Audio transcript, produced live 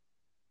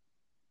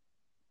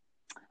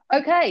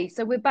Okay,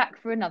 so we're back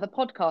for another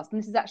podcast, and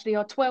this is actually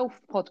our 12th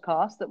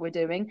podcast that we're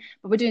doing,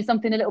 but we're doing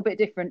something a little bit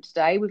different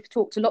today. We've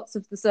talked to lots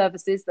of the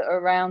services that are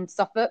around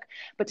Suffolk,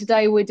 but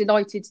today we're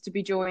delighted to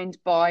be joined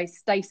by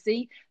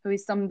Stacey, who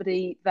is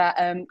somebody that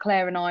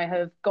Claire and I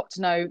have got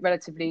to know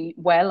relatively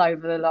well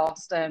over the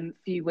last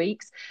few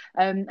weeks.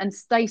 And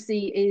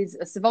Stacey is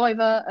a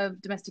survivor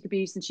of domestic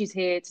abuse, and she's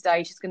here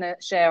today. She's going to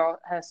share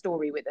her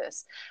story with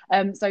us.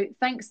 So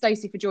thanks,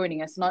 Stacey, for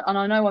joining us. And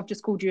I know I've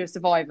just called you a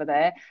survivor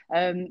there.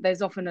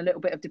 There's often a little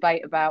bit of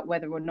debate about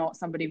whether or not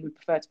somebody would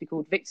prefer to be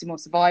called victim or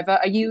survivor.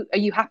 Are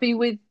you happy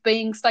with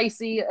being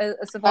Stacey, a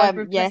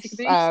survivor of domestic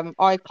Yes, abuse?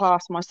 I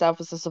class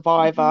myself as a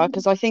survivor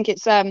because I think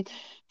it's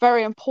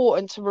very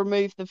important to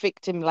remove the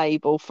victim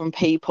label from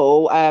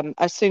people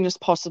as soon as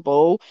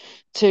possible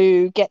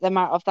to get them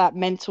out of that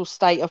mental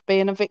state of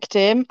being a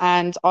victim.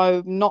 And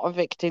I'm not a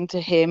victim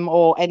to him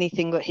or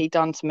anything that he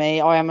done to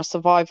me. I am a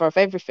survivor of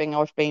everything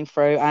I've been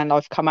through, and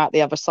I've come out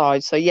the other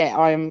side. So yeah,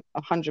 I am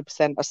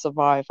 100% a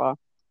survivor.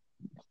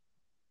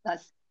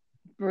 That's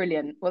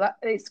brilliant. Well,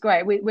 it's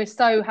great. We're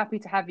so happy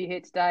to have you here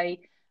today.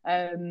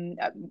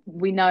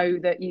 We know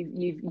that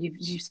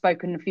you've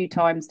spoken a few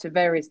times to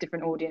various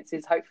different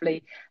audiences.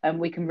 Hopefully,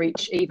 we can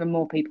reach even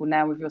more people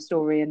now with your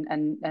story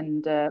and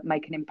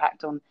make an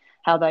impact on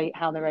how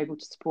they're able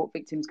to support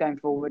victims going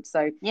forward.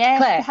 So, Yes.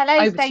 Claire,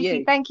 Hello, over to Stacey.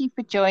 you. Thank you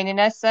for joining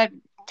us. So,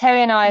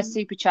 Terry and I are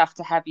super chuffed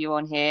to have you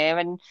on here.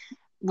 And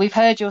we've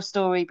heard your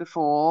story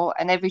before.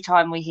 And every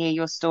time we hear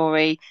your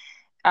story,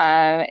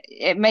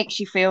 it makes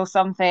you feel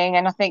something.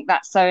 And I think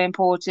that's so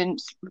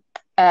important,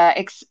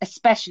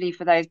 especially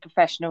for those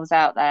professionals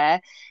out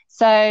there.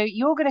 So,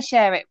 you're going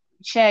to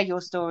share your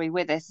story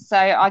with us. So,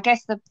 I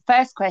guess the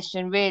first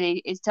question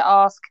really is to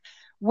ask,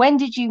 when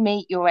did you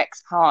meet your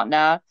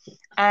ex-partner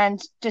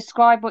and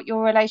describe what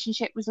your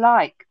relationship was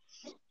like?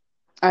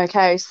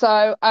 Okay,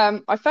 so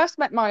I first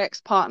met my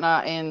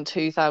ex-partner in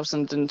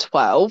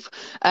 2012.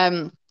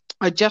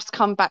 I'd just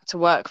come back to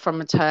work from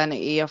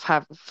maternity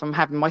from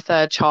having my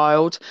third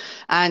child,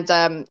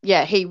 and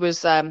yeah, he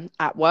was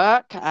at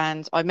work,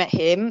 and I met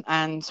him,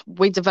 and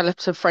we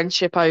developed a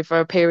friendship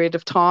over a period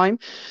of time,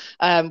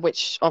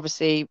 which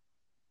obviously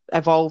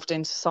evolved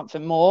into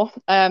something more.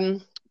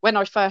 When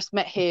I first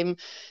met him,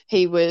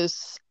 he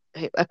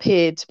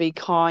appeared to be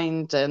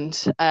kind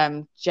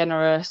and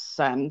generous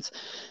and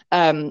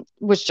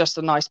was just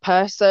a nice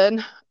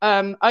person.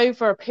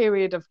 Over a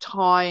period of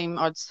time,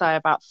 I'd say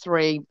about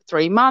three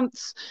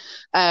months,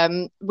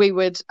 we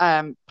would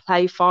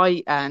play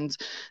fight, and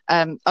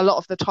a lot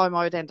of the time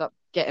I would end up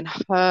getting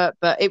hurt,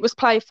 but it was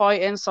play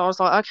fighting, so I was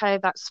like, okay,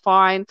 that's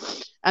fine.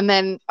 And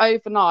then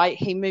overnight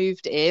he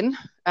moved in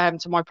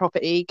to my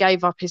property,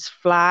 gave up his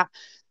flat,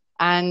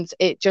 and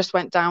it just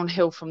went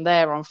downhill from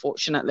there,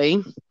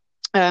 unfortunately.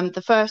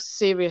 The first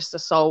serious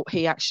assault,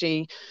 he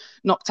actually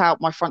knocked out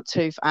my front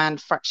tooth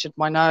and fractured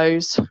my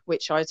nose,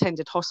 which I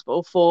attended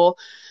hospital for.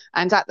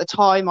 And at the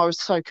time, I was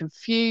so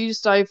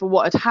confused over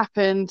what had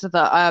happened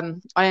that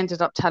I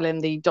ended up telling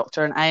the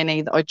doctor and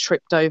A&E that I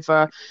tripped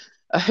over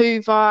a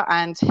Hoover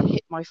and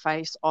hit my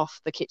face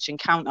off the kitchen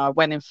counter,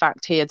 when in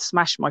fact he had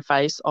smashed my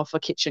face off a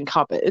kitchen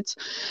cupboard.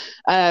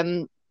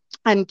 Um,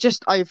 and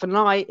just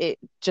overnight,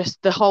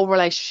 the whole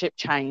relationship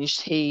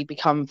changed. He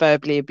became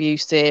verbally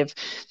abusive,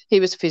 he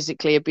was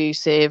physically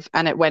abusive,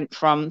 and it went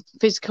from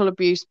physical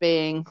abuse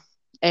being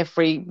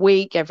every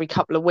week, every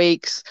couple of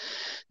weeks,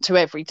 to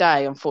every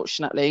day,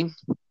 unfortunately.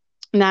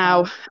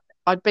 Now, Wow.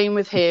 I'd been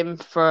with him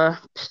for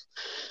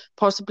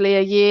possibly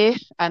a year,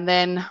 and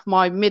then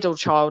my middle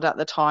child at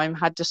the time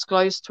had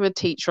disclosed to a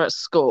teacher at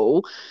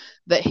school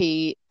that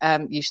he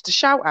used to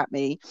shout at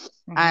me,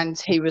 Mhm.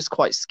 and he was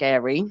quite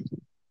scary.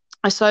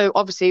 So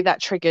obviously that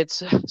triggered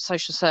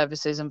social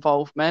services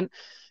involvement.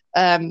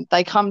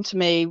 They come to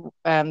me,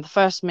 the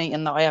first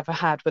meeting that I ever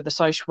had with a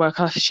social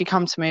worker, she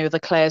come to me with a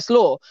Clare's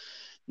Law.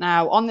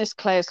 Now, on this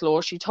Clare's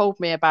Law, she told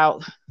me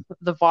about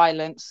the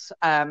violence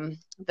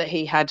that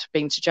he had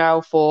been to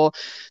jail for,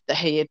 that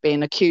he had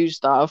been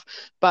accused of,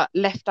 but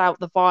left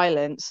out the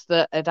violence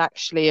that had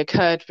actually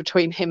occurred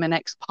between him and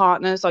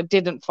ex-partners. I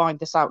didn't find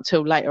this out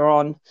till later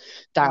on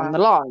down the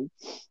Wow. line.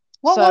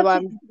 What So,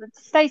 was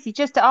his, Stacey,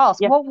 just to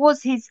ask, yeah. what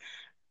was his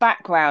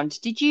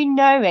background? Did you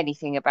know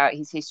anything about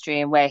his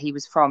history and where he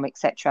was from,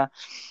 etc.?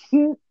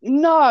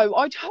 No,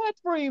 I'd heard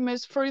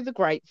rumours through the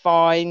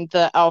grapevine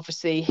that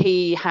obviously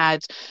he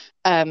had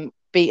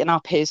beaten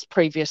up his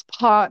previous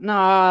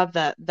partner,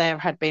 that there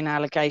had been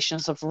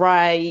allegations of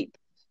rape,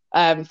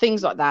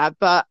 things like that.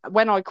 But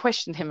when I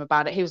questioned him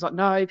about it, he was like,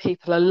 no,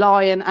 people are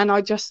lying. And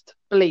I just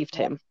believed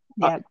Yeah. him.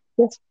 I Yeah.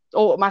 just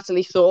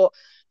automatically thought,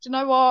 do you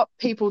know what?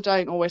 People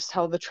don't always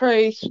tell the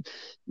truth.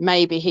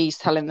 Maybe he's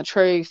telling the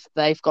truth.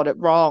 They've got it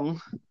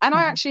wrong. And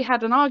I Mhm. actually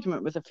had an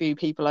argument with a few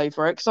people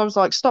over it, because I was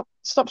like, stop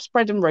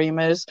spreading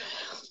rumours,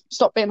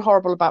 stop being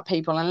horrible about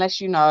people.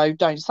 Unless you know,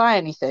 don't say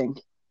anything.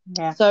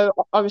 Yeah. So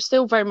I was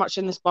still very much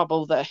in this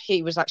bubble that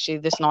he was actually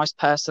this nice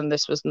person.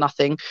 This was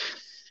nothing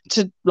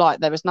to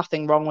like, there was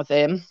nothing wrong with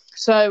him.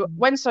 So Mhm.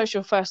 when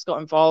social first got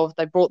involved,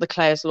 they brought the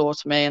Clare's Law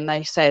to me, and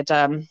they said,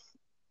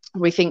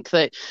 we think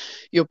that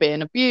you're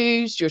being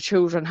abused, your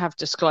children have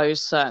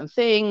disclosed certain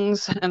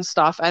things and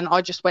stuff. And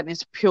I just went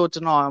into pure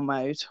denial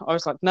mode. I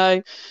was like,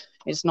 no,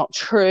 it's not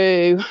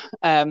true.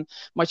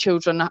 My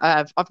children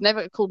I've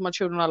never called my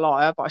children a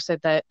liar, but I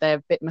said they're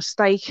a bit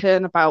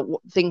mistaken about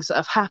things that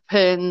have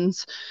happened,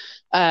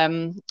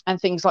 and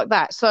things like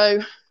that. So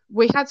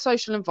we had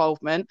social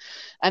involvement,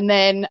 and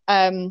then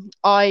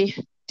I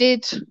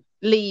did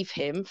leave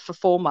him for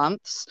 4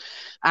 months,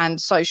 and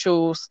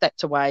social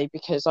stepped away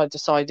because I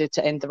decided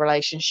to end the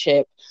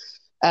relationship.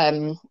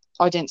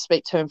 I didn't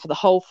speak to him for the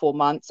whole 4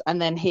 months,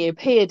 and then he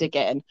appeared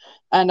again.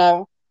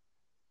 And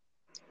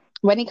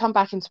when he come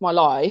back into my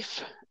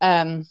life,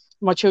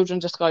 my children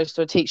disclosed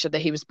to a teacher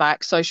that he was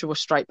back. Social was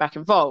straight back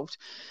involved.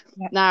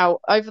 Yeah. Now,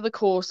 over the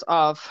course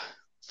of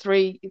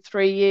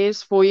 4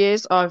 years,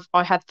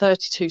 I had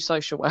 32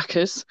 social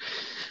workers.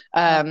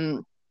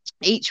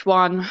 Each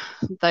one,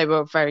 they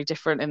were very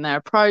different in their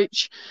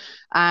approach,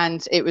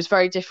 and it was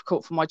very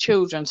difficult for my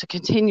children to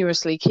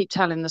continuously keep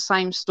telling the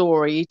same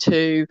story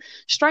to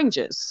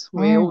strangers.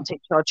 We all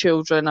teach our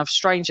children of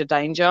stranger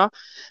danger,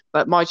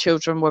 but my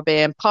children were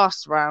being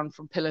passed around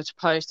from pillar to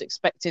post,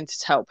 expecting to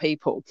tell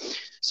people.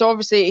 So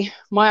obviously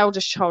my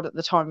eldest child at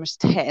the time was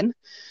 10,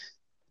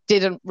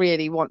 didn't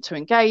really want to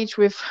engage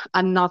with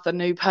another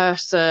new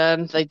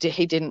person.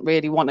 He didn't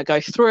really want to go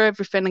through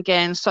everything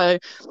again. So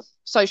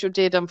social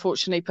did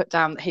unfortunately put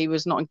down that he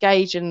was not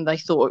engaging. They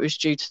thought it was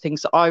due to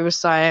things that I was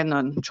saying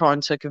and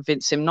trying to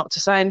convince him not to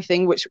say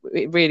anything, which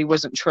it really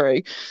wasn't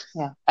true.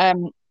 Yeah.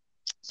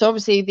 So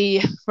obviously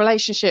the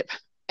relationship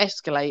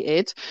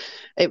escalated.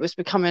 It was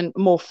becoming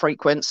more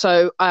frequent.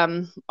 So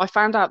I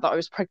found out that I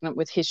was pregnant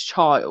with his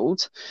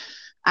child,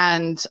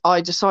 and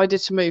I decided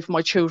to move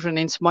my children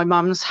into my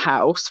mum's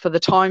house for the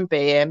time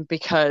being,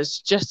 because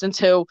just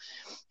until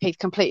he'd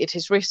completed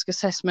his risk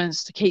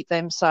assessments, to keep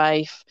them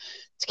safe,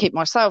 to keep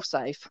myself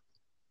safe.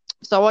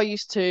 So I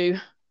used to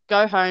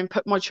go home,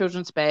 put my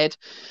children to bed,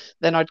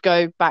 then I'd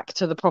go back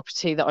to the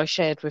property that I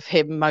shared with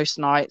him most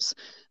nights,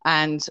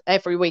 and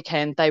every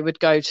weekend they would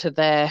go to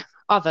their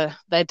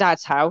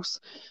dad's house,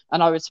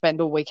 and I would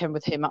spend all weekend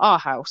with him at our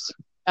house.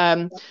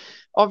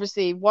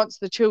 Obviously, once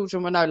the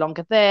children were no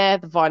longer there,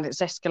 the violence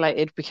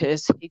escalated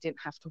because he didn't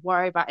have to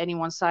worry about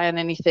anyone saying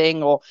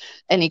anything or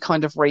any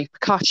kind of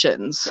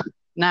repercussions.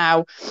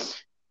 Now,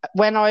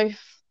 when I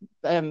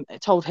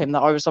told him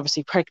that I was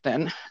obviously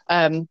pregnant,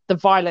 the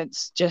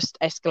violence just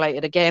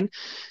escalated again.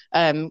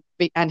 And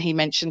he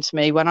mentioned to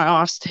me, when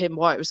I asked him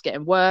why it was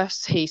getting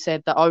worse, he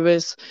said that I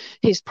was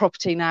his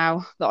property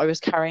now, that I was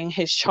carrying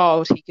his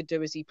child. He could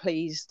do as he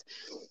pleased.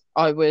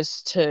 I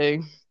was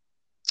to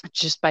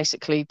just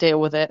basically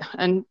deal with it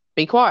and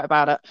be quiet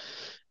about it.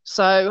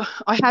 So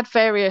I had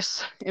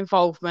various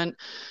involvement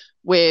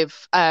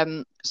with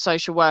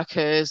social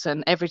workers,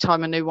 and every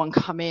time a new one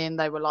come in,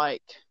 they were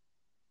like,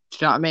 do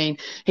you know what I mean?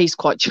 He's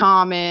quite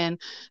charming.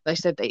 They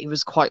said that he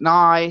was quite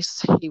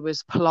nice. He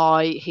was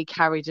polite. He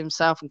carried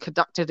himself and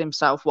conducted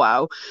himself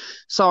well.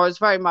 So I was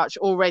very much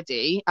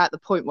already at the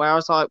point where I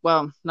was like,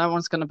 well, no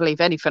one's going to believe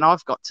anything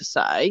I've got to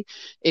say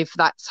if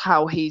that's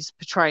how he's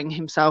portraying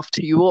himself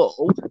to you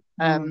all.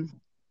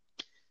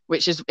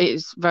 Which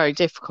is very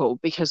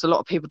difficult, because a lot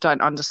of people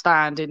don't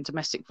understand in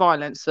domestic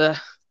violence the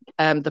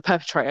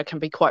perpetrator can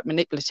be quite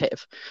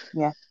manipulative.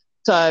 Yeah.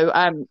 So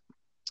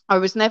I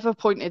was never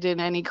pointed in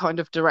any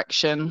kind of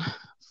direction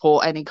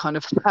for any kind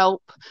of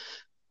help,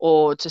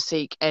 or to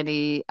seek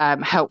any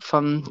help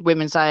from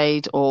Women's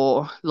Aid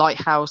or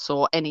Lighthouse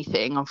or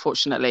anything,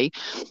 unfortunately.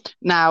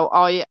 Now,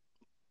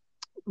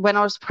 when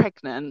I was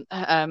pregnant,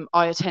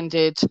 I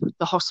attended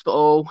the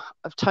hospital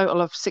a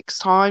total of 6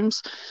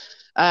 times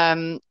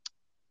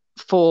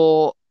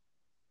for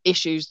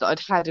issues that I'd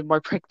had in my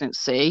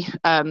pregnancy.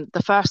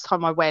 The first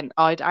time I went,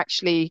 I'd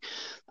actually,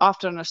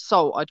 after an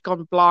assault, I'd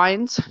gone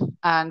blind,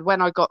 and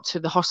when I got to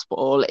the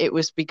hospital, it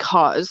was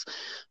because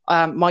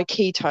my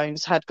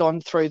ketones had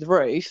gone through the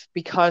roof,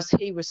 because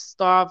he was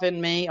starving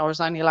me. I was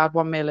only allowed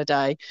 1 meal a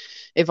day.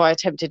 If I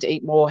attempted to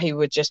eat more, he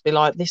would just be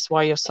like, this is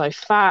why you're so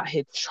fat.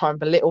 He'd try and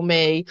belittle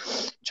me,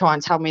 try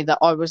and tell me that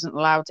I wasn't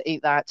allowed to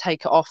eat that,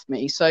 take it off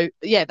me. So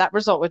yeah, that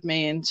resulted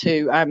me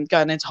into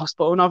going into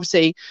hospital. And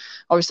obviously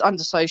I was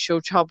under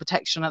social child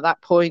protection at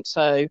that point,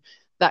 so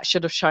that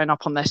should have shown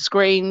up on their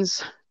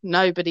screens.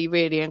 Nobody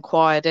really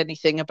inquired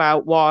anything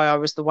about why I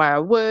was the way I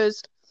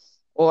was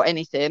or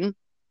anything.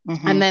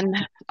 And then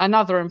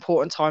another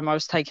important time I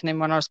was taken in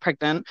when I was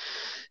pregnant,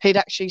 he'd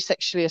actually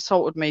sexually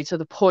assaulted me to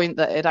the point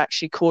that it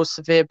actually caused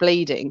severe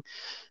bleeding.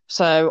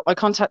 So I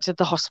contacted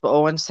the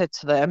hospital and said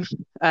to them,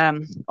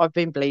 I've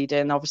been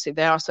bleeding. Obviously,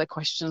 they asked their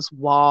questions,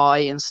 why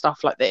and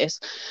stuff like this.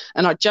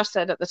 And I just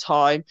said at the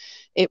time,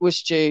 it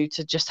was due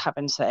to just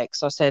having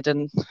sex. I said,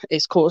 and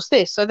it's caused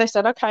this. So they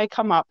said, okay,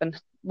 come up and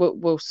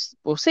we'll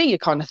see you,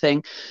 kind of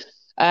thing.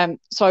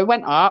 So I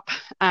went up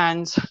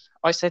and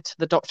I said to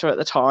the doctor at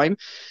the time,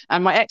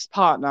 and my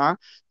ex-partner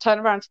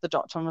turned around to the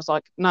doctor and was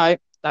like, no,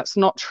 that's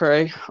not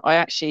true. I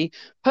actually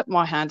put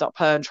my hand up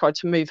her and tried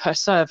to move her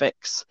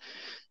cervix.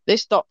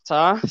 This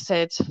doctor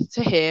said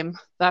to him,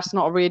 that's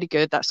not really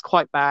good, that's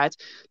quite bad.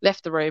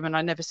 Left the room, and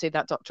I never see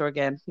that doctor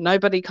again.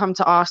 Nobody come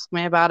to ask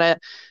me about it.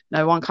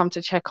 No one come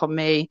to check on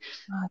me.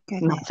 Oh,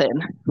 goodness.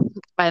 Nothing.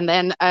 And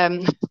then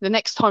the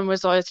next time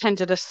was I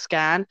attended a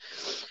scan.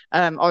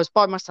 I was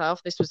by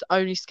myself. This was the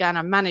only scan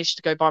I managed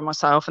to go by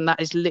myself, and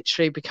that is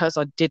literally because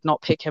I did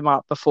not pick him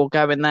up before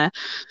going there,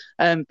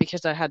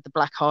 because I had the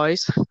black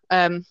eyes.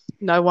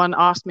 No one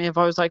asked me if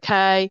I was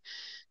okay.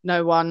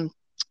 No one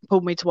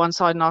pulled me to one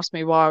side and asked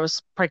me why I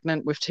was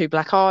pregnant with 2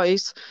 black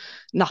eyes.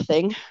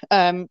 Nothing.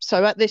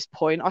 So at this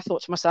point, I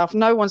thought to myself,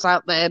 no one's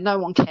out there, no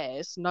one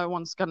cares, no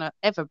one's going to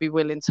ever be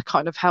willing to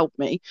kind of help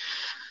me.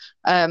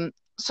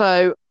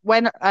 So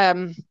when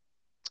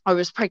I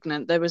was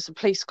pregnant, there was a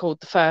police called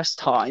the first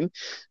time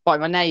by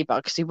my neighbour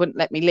because he wouldn't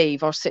let me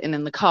leave. I was sitting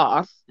in the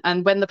car,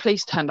 and when the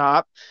police turned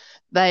up,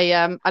 they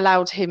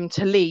allowed him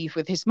to leave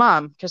with his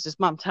mum because his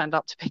mum turned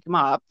up to pick him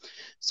up.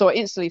 So I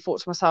instantly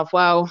thought to myself,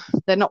 well,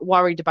 they're not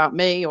worried about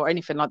me or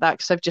anything like that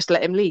because they've just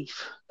let him leave.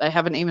 They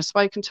haven't even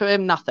spoken to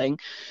him, nothing.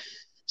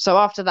 So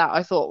after that,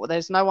 I thought, well,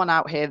 there's no one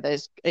out here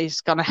that is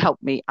going to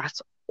help me at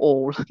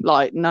all.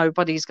 Like,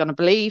 nobody's going to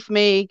believe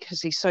me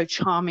because he's so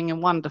charming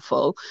and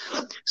wonderful.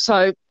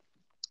 So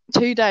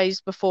 2 days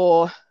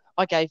before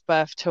I gave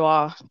birth to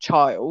our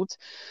child,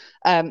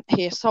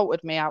 he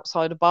assaulted me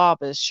outside a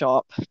barber's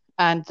shop,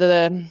 and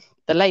the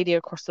lady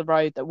across the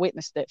road that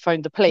witnessed it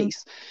phoned the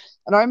police.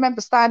 And I remember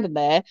standing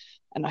there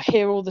and I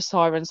hear all the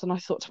sirens, and I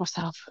thought to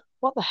myself,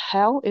 what the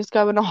hell is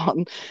going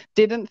on?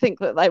 Didn't think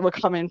that they were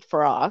coming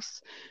for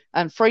us.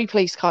 And 3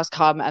 police cars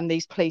come, and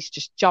these police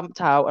just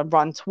jumped out and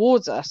run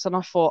towards us. And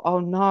I thought, oh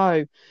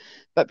no.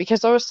 But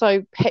because I was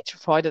so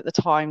petrified at the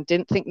time,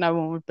 didn't think no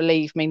one would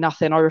believe me,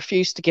 nothing, I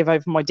refused to give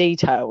over my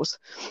details.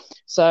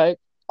 So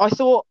I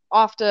thought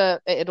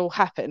after it had all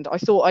happened, I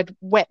thought I'd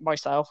wet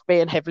myself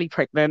being heavily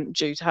pregnant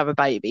due to have a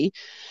baby.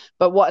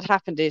 But what had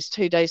happened is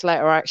 2 days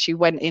later, I actually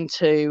went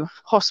into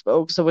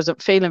hospital because I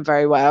wasn't feeling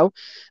very well,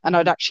 and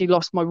I'd actually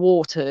lost my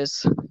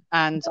waters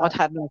and I'd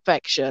had an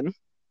infection.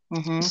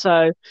 Mm-hmm.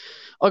 So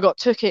I got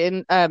took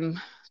in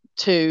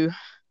to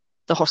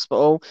the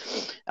hospital.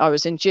 I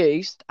was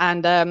induced,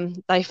 and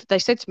they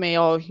said to me,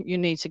 oh, you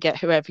need to get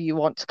whoever you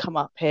want to come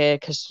up here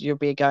because you'll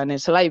be going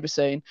into labour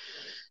soon.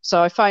 So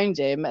I phoned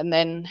him, and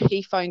then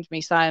he phoned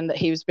me saying that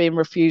he was being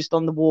refused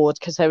on the ward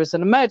because there was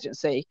an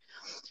emergency.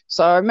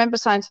 So I remember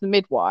saying to the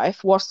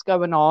midwife, what's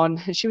going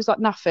on? And she was like,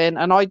 nothing.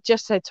 And I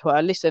just said to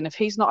her, listen, if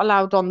he's not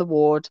allowed on the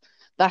ward,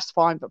 that's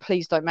fine, but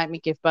please don't make me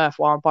give birth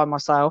while I'm by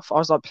myself. I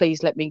was like,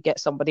 please let me get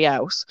somebody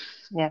else.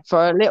 Yeah.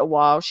 For a little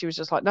while, she was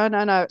just like, no,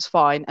 it's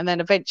fine. And then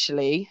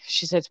eventually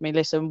she said to me,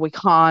 listen, we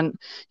can't,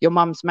 your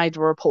mum's made a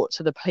report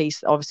to the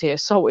police that obviously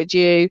assaulted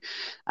you.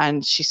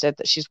 And she said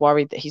that she's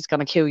worried that he's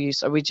going to kill you.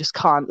 So we just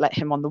can't let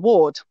him on the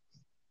ward.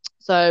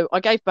 So I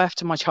gave birth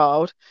to my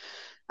child.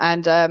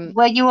 And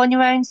were you on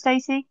your own,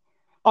 Stacey?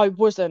 I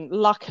wasn't.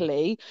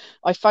 Luckily,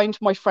 I phoned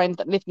my friend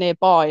that lived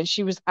nearby, and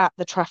she was at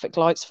the traffic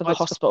lights for the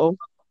hospital.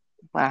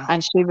 Wow.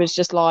 And she was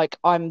just like,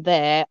 I'm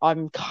there,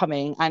 I'm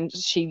coming. And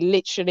she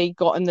literally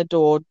got in the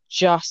door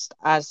just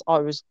as I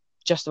was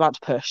just about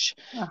to push.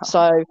 Oh.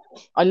 So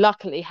I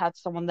luckily had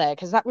someone there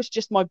because that was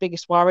just my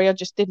biggest worry. I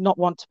just did not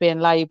want to be in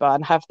labour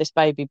and have this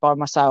baby by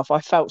myself.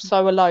 I felt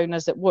so alone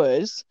as it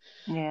was.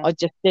 Yeah. I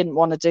just didn't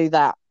want to do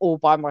that all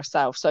by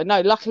myself. So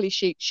no, luckily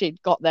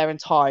she'd got there in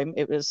time.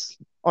 It was,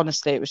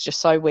 honestly, it was just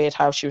so weird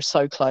how she was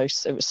so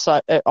close. It was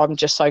so, I'm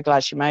just so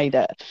glad she made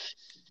it.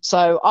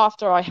 So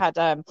after I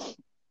had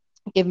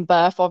given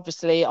birth,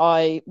 obviously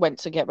I went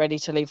to get ready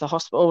to leave the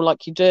hospital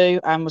like you do,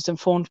 and was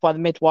informed by the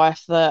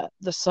midwife that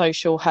the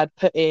social had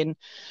put in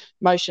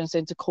motions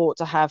into court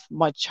to have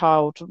my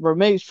child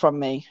removed from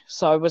me,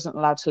 so I wasn't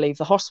allowed to leave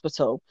the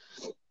hospital.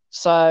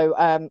 So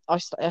I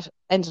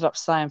ended up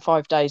staying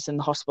 5 days in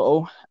the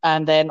hospital,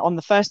 and then on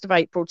the 1st of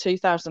April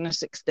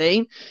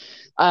 2016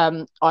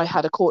 I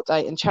had a court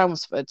date in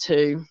Chelmsford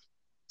to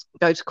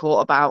go to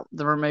court about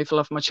the removal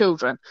of my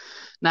children.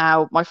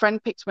 Now, my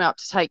friend picked me up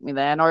to take me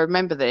there, and I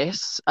remember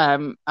this,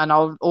 and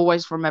I'll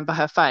always remember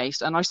her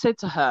face. And I said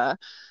to her,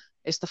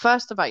 it's the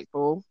 1st of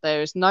April.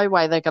 There is no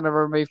way they're going to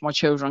remove my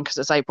children because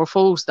it's April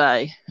Fool's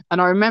Day. And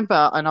I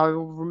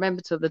will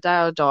remember to the day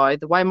I die,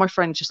 the way my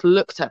friend just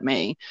looked at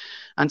me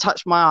and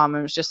touched my arm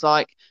and was just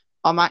like,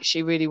 I'm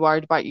actually really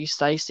worried about you,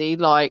 Stacey.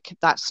 Like,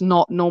 that's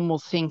not normal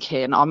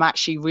thinking. I'm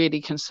actually really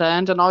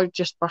concerned. And I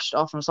just brushed it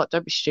off and was like,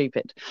 don't be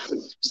stupid.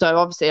 So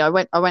obviously I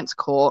went to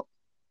court,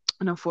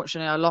 and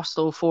unfortunately I lost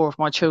all 4 of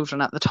my children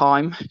at the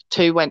time.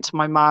 2 went to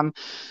my mum,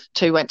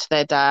 2 went to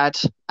their dad,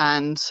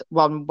 and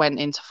 1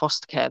 went into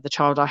foster care. The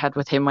child I had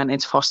with him went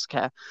into foster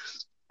care.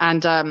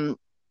 And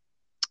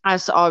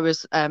as I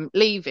was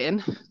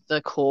leaving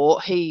the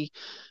court, he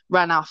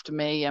ran after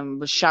me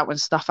and was shouting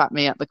stuff at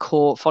me at the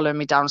court, following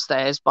me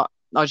downstairs, but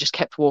I just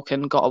kept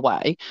walking and got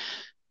away.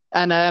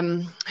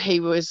 And he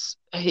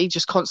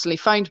just constantly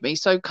phoned me.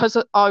 So because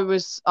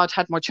I'd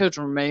had my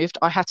children removed,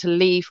 I had to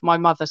leave my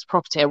mother's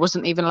property. I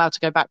wasn't even allowed to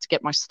go back to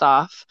get my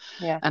stuff.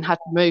 Yeah. And had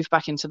to move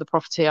back into the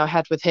property I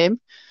had with him.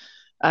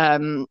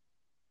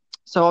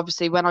 So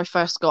obviously when I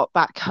first got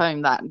back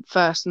home that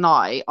first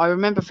night, I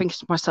remember thinking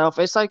to myself,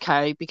 it's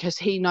okay because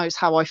he knows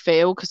how I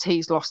feel because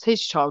he's lost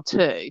his child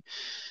too.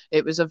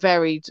 It was a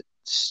very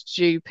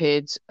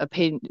stupid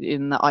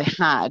opinion that I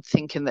had,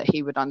 thinking that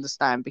he would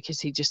understand, because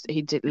he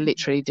did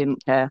literally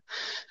didn't care.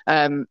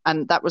 And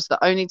that was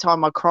the only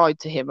time I cried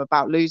to him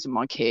about losing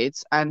my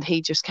kids, and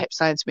he just kept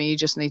saying to me, you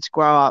just need to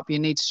grow up, you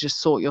need to just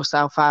sort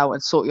yourself out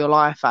and sort your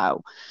life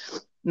out.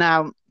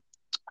 Now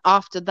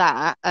after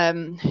that,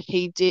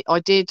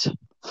 I did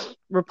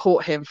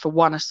report him for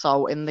one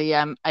assault in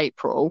the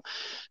April,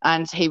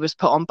 and he was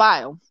put on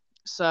bail.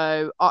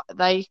 So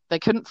they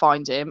couldn't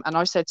find him, and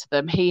I said to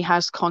them, he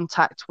has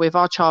contact with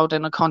our child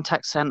in a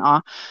contact centre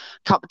a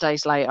couple of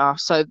days later,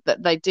 so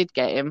that they did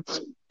get him.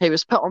 He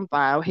was put on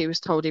bail. He was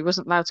told he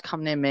wasn't allowed to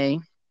come near me,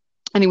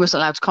 and he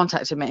wasn't allowed to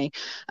contact me.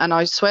 And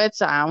I swear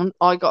down,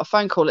 I got a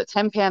phone call at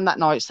 10 p.m. that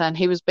night saying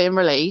he was being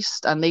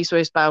released and these were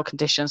his bail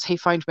conditions. He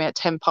phoned me at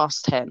 10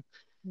 past 10.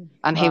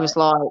 And he was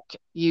like,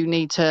 you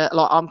need to,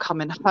 like, I'm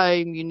coming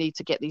home. You need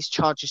to get these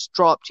charges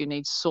dropped. You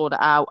need to sort it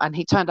out. And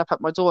he turned up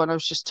at my door, and I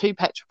was just too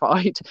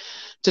petrified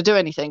to do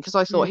anything, because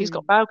I thought he's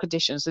got bail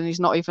conditions and he's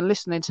not even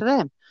listening to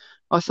them.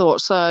 I thought,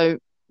 so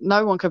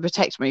no one can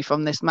protect me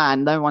from this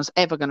man. No one's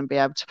ever going to be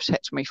able to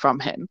protect me from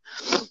him.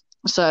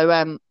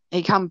 So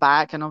he come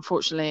back, and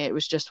unfortunately it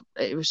was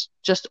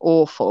just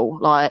awful.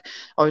 Like,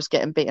 I was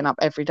getting beaten up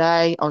every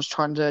day. I was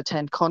trying to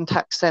attend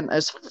contact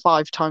centres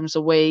 5 times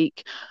a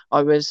week.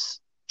 I was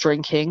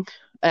drinking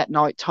at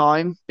night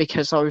time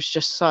because I was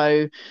just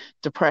so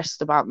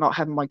depressed about not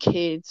having my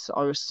kids.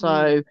 I was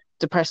so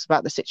depressed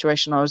about the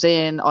situation I was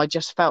in. I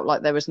just felt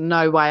like there was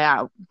no way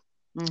out.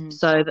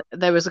 So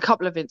there was a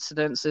couple of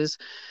incidences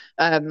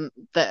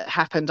that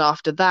happened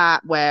after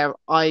that where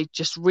I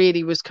just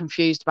really was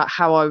confused about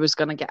how I was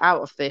going to get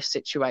out of this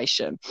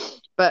situation.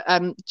 But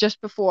just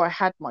before I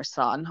had my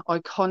son, I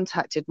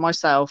contacted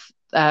myself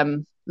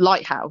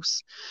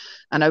Lighthouse,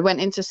 and I went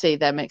in to see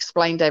them,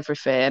 explained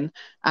everything,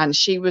 and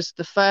she was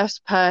the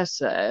first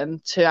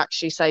person to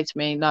actually say to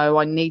me, no,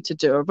 I need to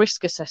do a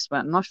risk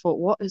assessment. And I thought,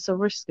 what is a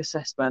risk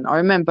assessment? I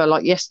remember,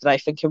 like, yesterday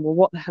thinking, well,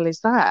 what the hell is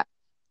that?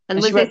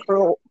 And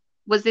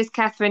was this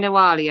Catherine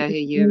Awalio who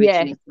you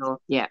originally saw?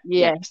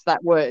 Yes,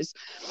 that was.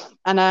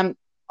 And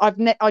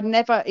I'd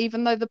never,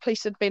 even though the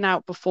police had been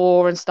out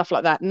before and stuff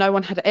like that, no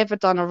one had ever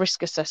done a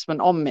risk assessment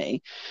on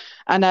me.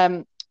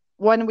 And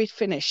when we'd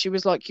finished, she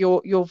was like,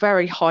 you're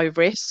very high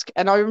risk.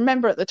 And I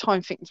remember at the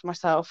time thinking to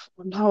myself,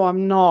 no,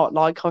 I'm not.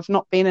 Like, I've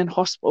not been in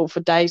hospital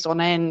for days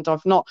on end.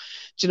 I've not,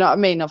 do you know what I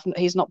mean?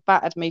 He's not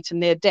battered me to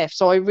near death.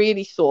 So I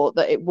really thought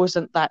that it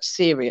wasn't that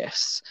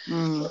serious.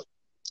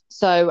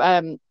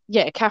 So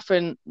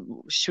Catherine,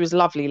 she was a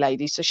lovely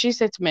lady. So she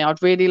said to me,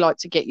 I'd really like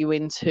to get you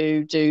in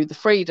to do the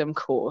Freedom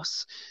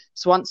course.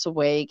 It's once a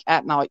week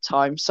at night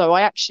time. So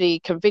I actually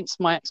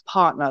convinced my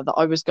ex-partner that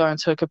I was going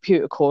to a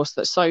computer course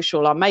that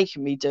Social are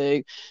making me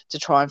do to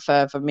try and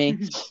further me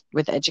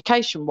with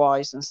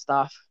education-wise and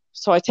stuff.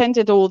 So I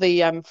attended all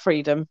the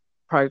Freedom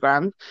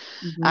program,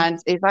 and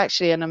it's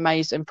actually an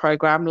amazing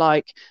program.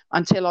 Like,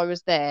 until I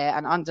was there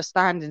and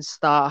understanding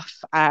stuff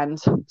and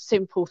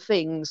simple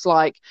things,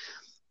 like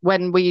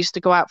when we used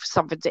to go out for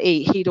something to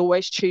eat, he'd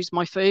always choose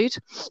my food.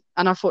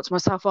 And I thought to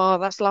myself, oh,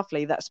 that's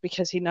lovely. That's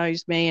because he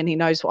knows me and he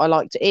knows what I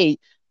like to eat.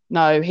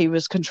 No, he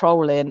was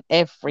controlling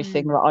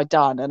everything that I'd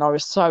done, and I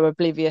was so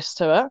oblivious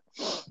to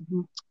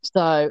it.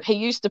 So he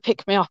used to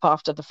pick me up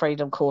after the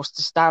Freedom course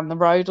to stand the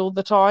road all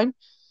the time.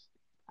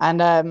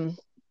 And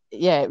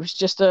it was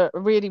just a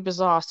really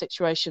bizarre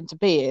situation to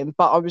be in.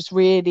 But I was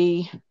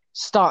really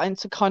starting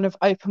to kind of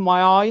open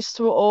my eyes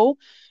to it all.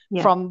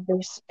 From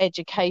this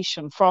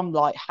education from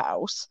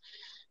Lighthouse.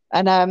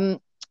 And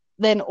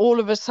then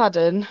all of a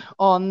sudden,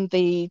 on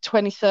the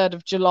 23rd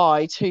of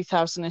July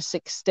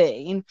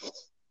 2016,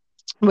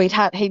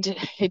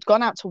 he'd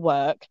gone out to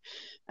work,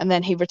 and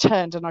then he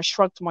returned, and I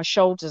shrugged my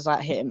shoulders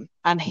at him,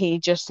 and he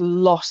just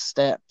lost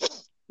it.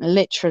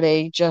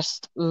 Literally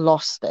just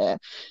lost it.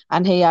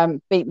 And he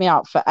beat me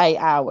up for 8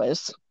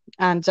 hours.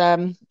 And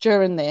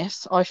during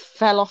this, I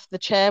fell off the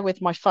chair with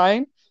my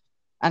phone.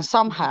 And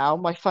somehow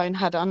my phone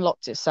had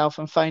unlocked itself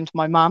and phoned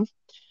my mum.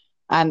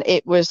 And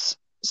it was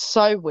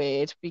so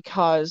weird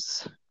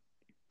because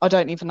I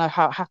don't even know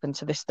how it happened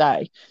to this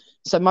day.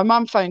 So my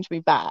mum phoned me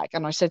back,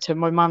 and I said to him,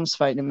 my mum's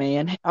phoning me.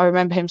 And I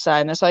remember him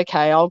saying, it's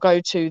okay, I'll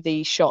go to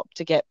the shop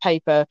to get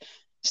paper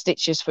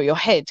stitches for your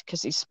head,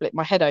 because he split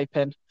my head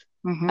open.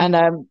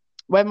 And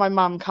when my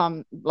mum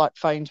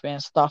phoned me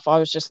and stuff, I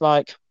was just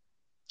like,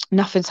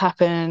 nothing's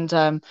happened.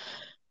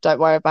 Don't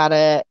worry about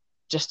it.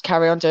 Just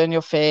carry on doing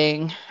your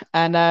thing.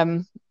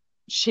 And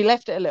she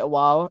left it a little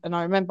while, and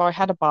I remember I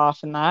had a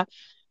bath and that,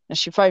 and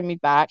she phoned me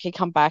back. He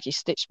come back, he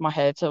stitched my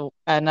head,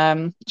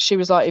 and she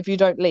was like, if you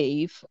don't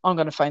leave, I'm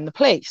going to phone the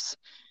police.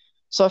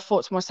 So I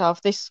thought to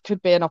myself, this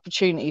could be an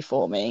opportunity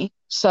for me.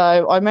 So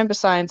I remember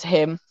saying to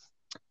him,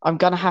 I'm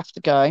going to have to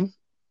go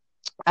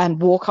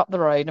and walk up the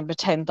road and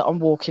pretend that I'm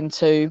walking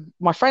to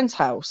my friend's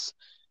house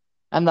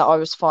and that I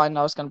was fine and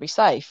I was going to be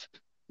safe.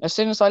 As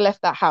soon as I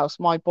left that house,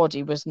 my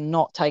body was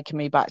not taking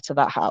me back to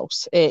that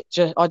house.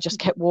 I just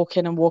kept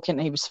walking and walking.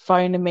 And he was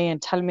phoning me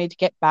and telling me to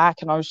get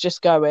back, and I was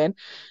just going.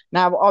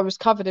 Now I was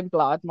covered in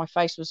blood. My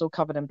face was all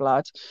covered in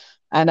blood,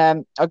 and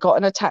I got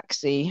in a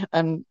taxi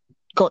and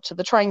got to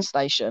the train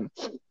station.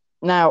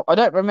 Now I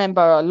don't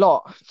remember a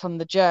lot from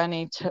the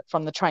journey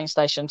from the train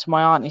station to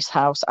my auntie's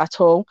house at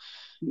all,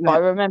 but I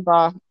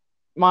remember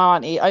my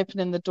auntie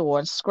opening the door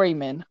and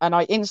screaming, and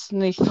I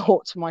instantly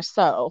thought to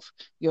myself,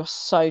 "You're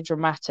so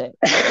dramatic,"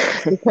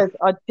 because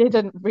I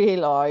didn't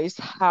realise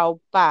how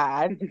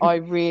bad I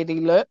really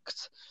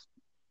looked.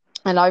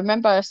 And I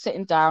remember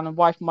sitting down and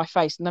wiping my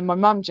face, and then my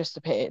mum just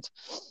appeared.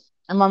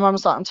 And my mum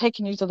was like, "I'm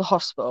taking you to the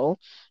hospital."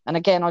 And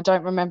again, I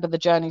don't remember the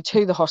journey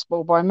to the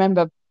hospital, but I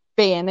remember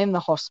being in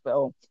the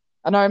hospital.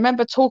 And I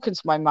remember talking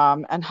to my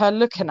mum and her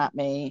looking at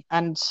me.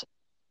 And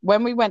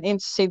when we went in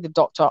to see the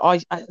doctor, I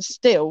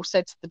still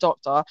said to the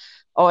doctor,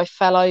 "Oh, I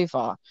fell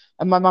over."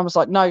 And my mum was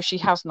like, "No, she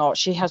has not.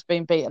 She has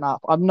been beaten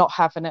up. I'm not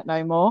having it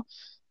no more."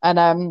 And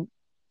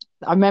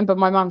I remember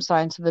my mum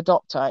saying to the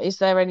doctor, "Is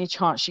there any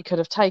chance she could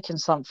have taken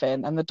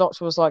something?" And the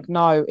doctor was like,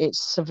 "No, it's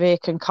severe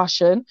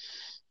concussion."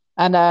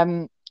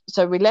 And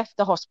so we left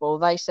the hospital.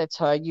 They said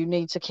to her, "You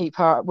need to keep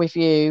her with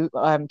you,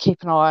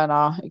 keep an eye on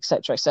her,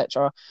 etc.,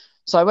 etc."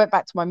 So I went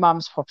back to my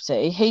mum's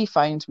property. He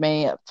phoned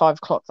me at 5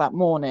 o'clock that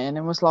morning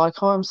and was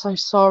like, "Oh, I'm so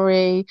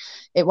sorry.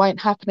 It won't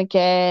happen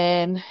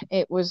again.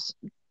 It was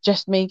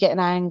just me getting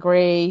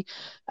angry."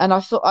 And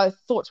I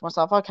thought to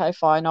myself, "Okay,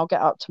 fine. I'll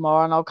get up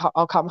tomorrow and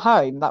I'll come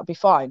home. That'll be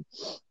fine."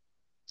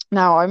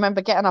 Now, I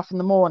remember getting up in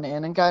the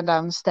morning and going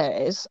down the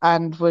stairs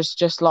and was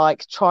just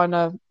like trying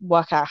to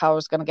work out how I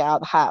was going to get out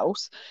of the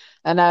house.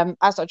 And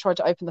as I tried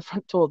to open the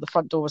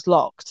front door was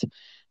locked.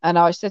 And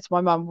I said to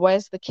my mum,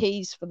 "Where's the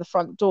keys for the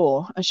front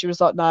door?" And she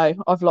was like, "No,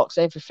 I've locked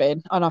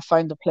everything." And I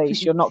phoned the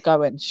police. "You're not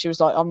going." She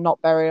was like, "I'm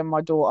not burying my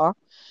daughter."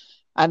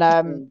 And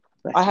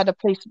I had a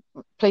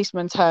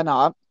policeman turn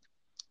up.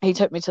 He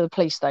took me to the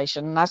police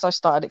station. And as I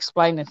started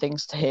explaining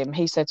things to him,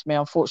 he said to me,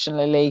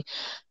 "Unfortunately,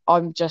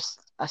 I'm just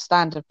a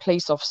standard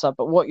police officer,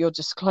 but what you're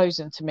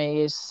disclosing to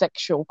me is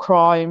sexual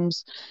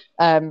crimes.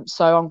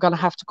 So I'm going to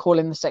have to call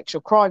in the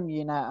sexual crime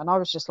unit." And I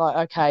was just like,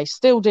 okay,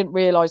 still didn't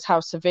realise how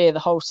severe the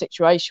whole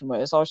situation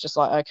was. I was just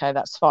like, okay,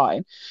 that's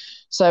fine.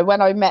 So when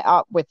I met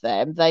up with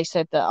them, they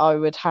said that I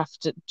would have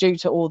to, due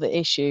to all the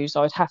issues,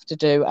 I would have to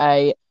do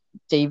a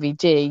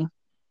DVD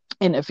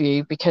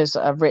interview because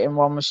a written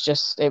one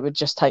it would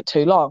just take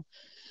too long.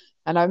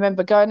 And I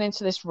remember going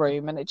into this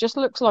room and it just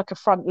looks like a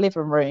front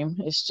living room.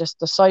 It's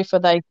just a sofa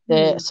they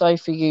sit, a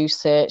sofa you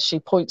sit. She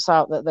points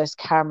out that there's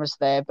cameras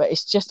there, but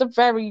it's just a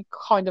very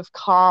kind of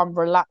calm,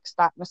 relaxed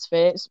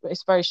atmosphere.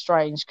 It's very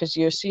strange because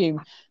you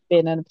assume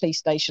being in a police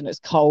station, it's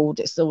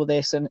cold, it's all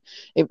this, and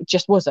it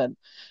just wasn't.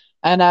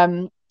 And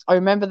I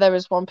remember there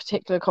was one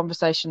particular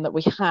conversation that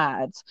we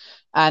had,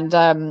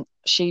 and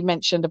she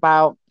mentioned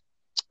about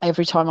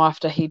every time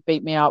after he'd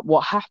beat me up,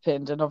 what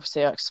happened. And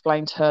obviously I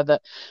explained to her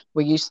that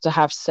we used to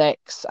have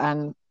sex,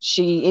 and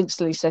she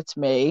instantly said to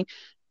me,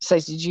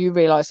 says, "Did you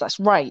realise that's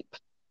rape?"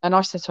 And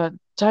I said to her,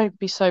 "Don't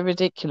be so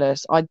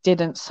ridiculous. I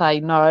didn't say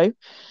no."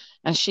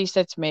 And she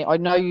said to me, "I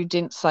know you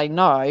didn't say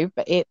no,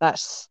 but at that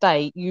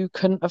state you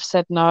couldn't have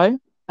said no."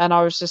 And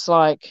I was just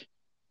like,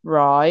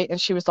 right. And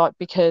she was like,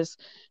 "Because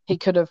he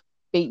could have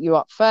beat you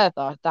up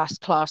further. That's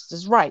classed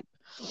as rape."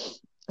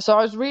 So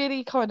I was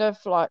really kind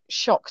of like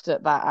shocked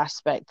at that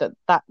aspect,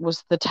 that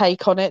was the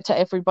take on it to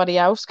everybody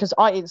else, because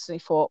I instantly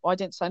thought, "I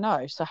didn't say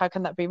no, so how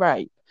can that be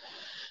rape?"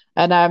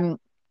 And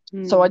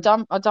so I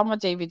done my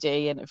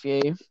DVD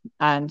interview,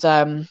 and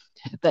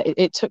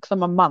it took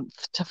them a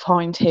month to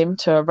find him,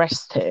 to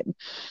arrest him,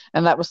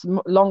 and that was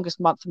the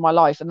longest month of my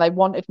life. And they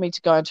wanted me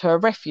to go into a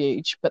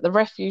refuge, but the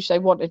refuge they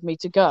wanted me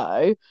to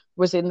go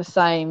was in the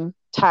same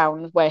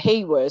town where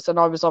he was, and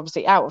I was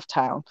obviously out of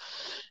town.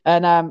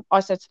 And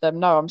I said to them,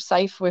 "No, I'm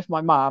safe with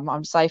my mum.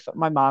 I'm safe at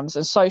my mum's."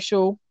 And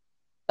social,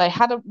 they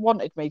hadn't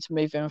wanted me to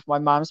move in with my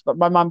mum's, but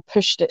my mum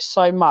pushed it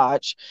so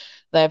much,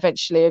 they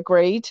eventually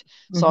agreed.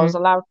 So I was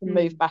allowed to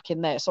move back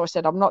in there. So I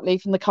said, "I'm not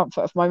leaving the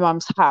comfort of my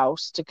mum's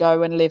house to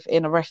go and live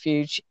in a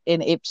refuge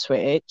in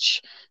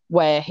Ipswich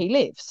where he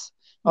lives."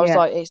 I was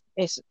like,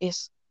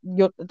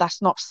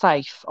 that's not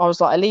safe. I was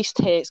like, at least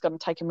here it's going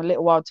to take him a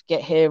little while to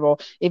get here, or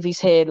if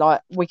he's here,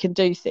 like, we can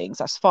do things,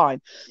 that's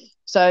fine.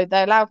 So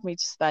they allowed me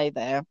to stay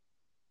there.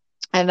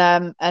 And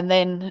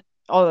then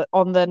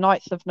on the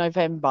 9th of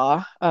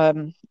November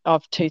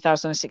of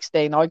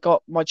 2016, I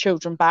got my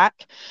children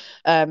back,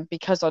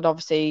 because I'd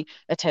obviously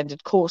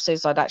attended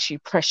courses, I'd actually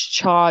pressed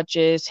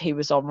charges, he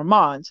was on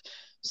remand.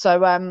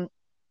 So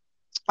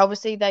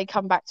obviously they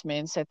come back to me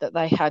and said that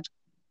they had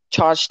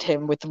charged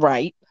him with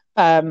rape.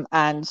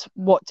 And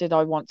what did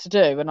I want to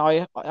do? And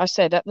I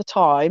said at the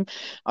time,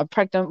 "I'm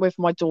pregnant with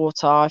my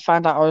daughter. I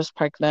found out I was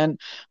pregnant."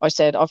 I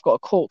said, "I've got a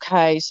court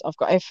case. I've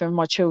got everything with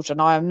my children.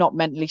 I am not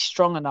mentally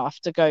strong enough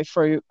to go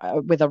through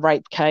with a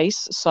rape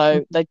case."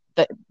 So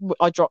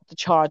I dropped the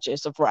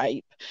charges of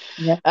rape.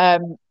 Yeah.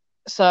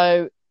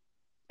 So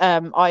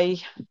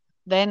I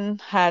then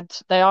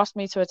they asked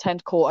me to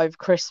attend court over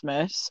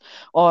Christmas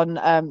on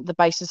the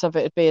basis of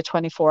it would be a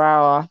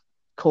 24-hour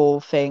call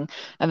thing,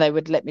 and they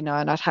would let me know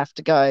and I'd have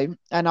to go.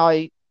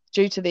 And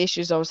due to the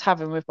issues I was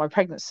having with my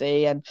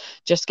pregnancy and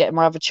just getting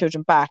my other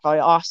children back, I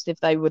asked if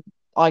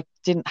I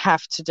didn't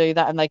have to do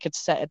that and they could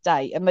set a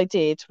date, and they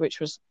did, which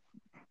was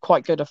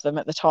quite good of them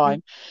at the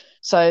time.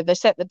 So they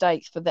set the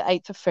date for the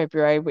 8th of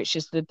February, which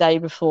is the day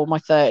before my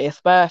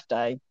 30th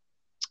birthday.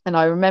 And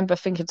I remember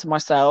thinking to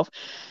myself,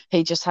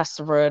 he just has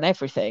to ruin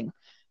everything.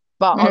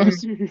 But I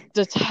was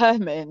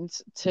determined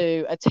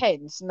to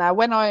attend. Now,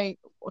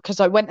 because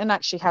I went and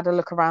actually had a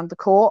look around the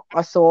court,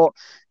 I thought,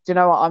 do you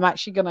know what, I'm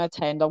actually going to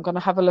attend. I'm going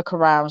to have a look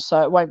around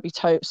so it won't be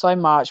so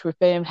much with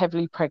being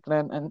heavily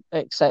pregnant and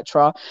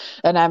etc.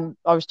 And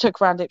I was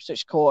took around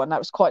Ipswich Court, and that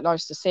was quite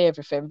nice to see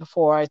everything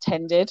before I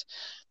attended.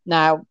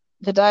 Now,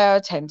 the day I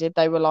attended,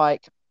 they were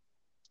like,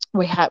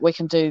 we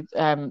can do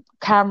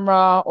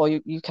camera, or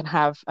you can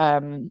have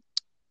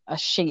a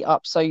sheet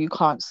up so you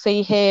can't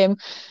see him.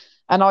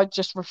 And I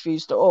just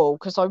refused it all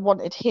because I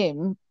wanted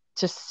him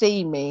to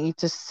see me,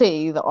 to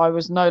see that I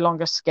was no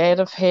longer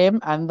scared of him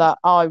and that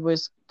I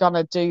was going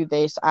to do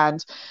this,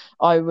 and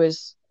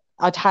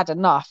I'd had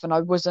enough and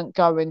I wasn't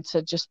going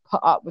to just put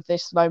up with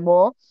this no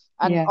more.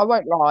 And I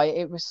won't lie,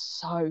 it was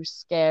so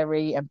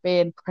scary, and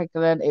being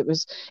pregnant, it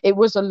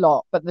was a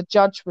lot, but the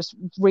judge was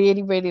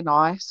really, really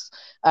nice.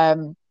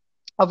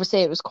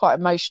 Obviously it was quite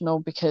emotional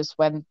because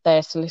when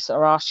their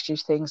solicitor asks you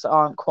things that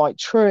aren't quite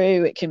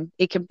true, it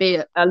can be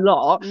a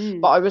lot.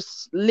 But I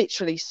was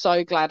literally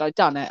so glad I'd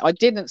done it. I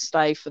didn't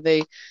stay for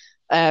the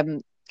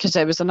because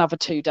there was another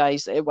 2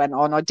 days that it went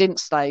on. I didn't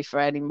stay for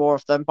any more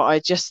of them, but I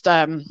just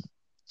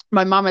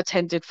my mum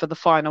attended for the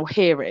final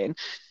hearing.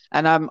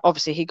 And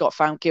obviously he got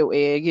found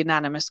guilty, a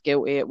unanimous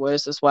guilty it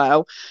was as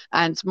well.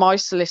 And my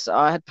solicitor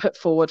had put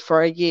forward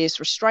for a year's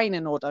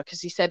restraining order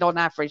because he said on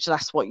average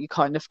that's what you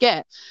kind of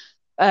get.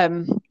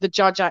 The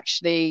judge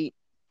actually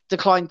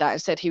declined that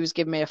and said he was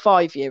giving me a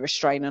 5-year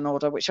restraining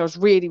order, which I was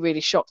really, really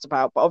shocked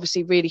about, but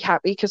obviously really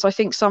happy because I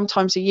think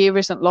sometimes a year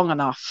isn't long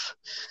enough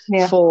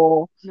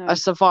for a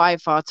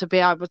survivor to be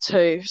able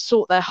to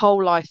sort their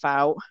whole life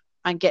out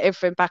and get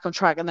everything back on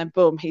track, and then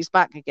boom, he's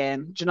back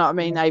again. Do you know what I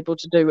mean? Able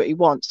to do what he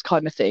wants,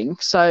 kind of thing.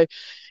 So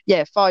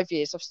yeah, 5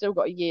 years. I've still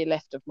got a year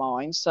left of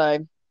mine, so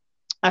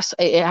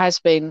it has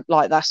been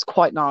like, that's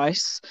quite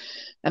nice.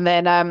 And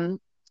then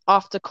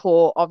after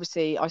court,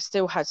 obviously I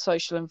still had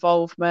social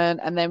involvement,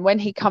 and then when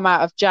he come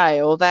out of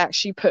jail, they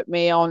actually put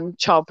me on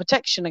child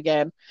protection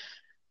again,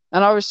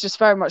 and I was just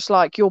very much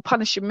like, you're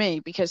punishing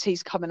me because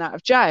he's coming out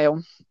of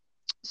jail.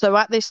 So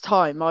at this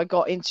time I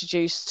got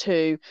introduced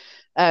to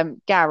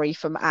Gary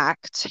from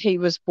ACT. He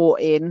was brought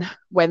in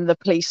when the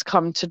police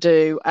come to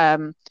do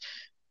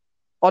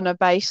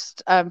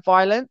honour-based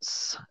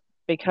violence,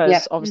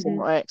 because obviously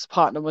my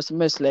ex-partner was a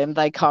Muslim.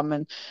 They come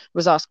and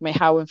was asking me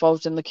how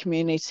involved in the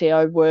community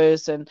I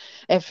was and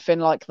everything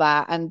like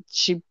that, and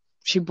she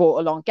brought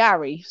along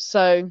Gary.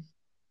 So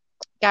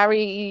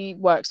Gary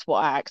works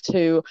for ACT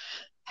to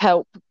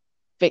help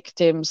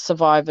victims,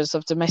 survivors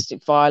of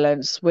domestic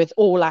violence with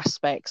all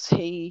aspects.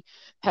 He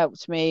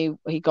helped me,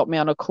 he got me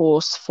on a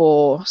course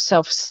for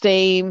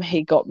self-esteem,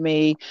 he got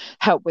me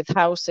help with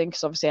housing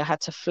because obviously I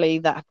had to flee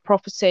that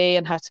property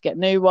and had to get a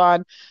new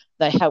one.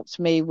 They helped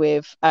me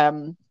with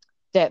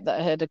debt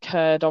that had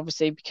occurred,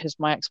 obviously because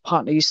my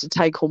ex-partner used to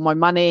take all my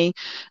money.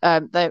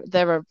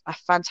 They're a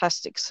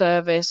fantastic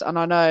service, and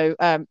I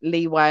know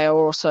Leeway are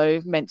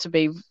also meant to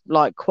be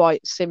like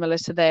quite similar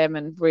to them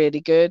and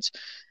really good.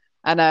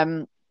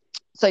 And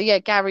so yeah,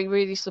 Gary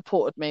really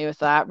supported me with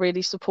that,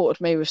 really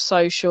supported me with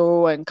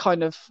social, and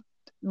kind of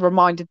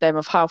reminded them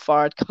of how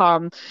far I'd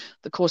come,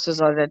 the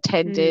courses I'd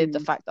attended, the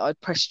fact that I'd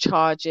pressed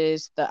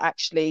charges, that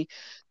actually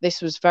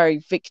this was very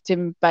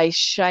victim-based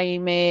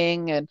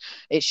shaming and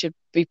it should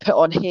be put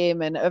on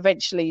him. And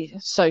eventually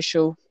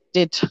social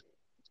did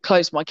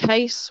close my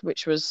case,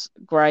 which was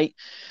great.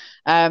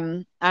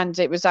 And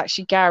it was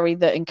actually Gary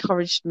that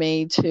encouraged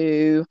me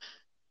to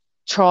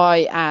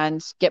try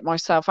and get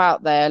myself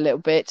out there a little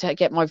bit, to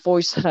get my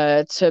voice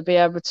heard, to be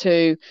able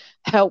to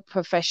help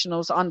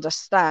professionals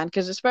understand,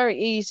 because it's very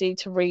easy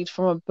to read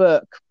from a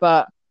book,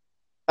 but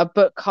a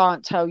book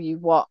can't tell you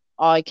what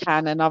I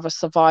can and other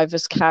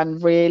survivors can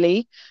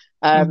really.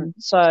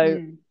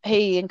 So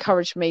he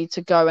encouraged me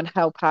to go and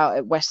help out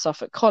at West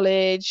Suffolk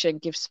College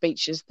and give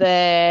speeches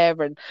there,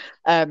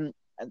 and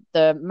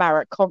the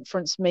Marriott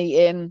conference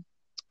meeting,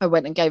 I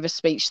went and gave a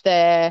speech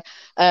there,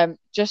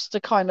 just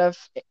to kind of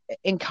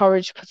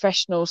encourage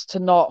professionals to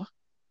not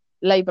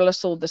label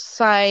us all the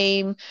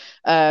same,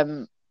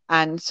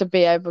 and to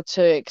be able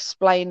to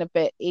explain a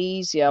bit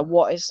easier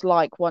what it's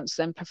like once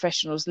then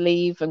professionals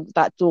leave and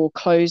that door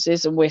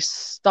closes and we're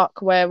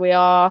stuck where we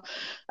are,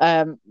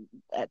 to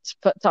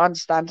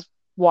understand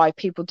why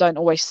people don't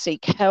always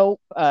seek help.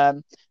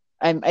 And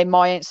in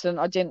my incident,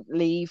 I didn't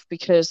leave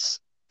because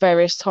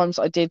various times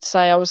I did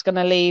say I was going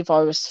to leave,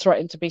 I was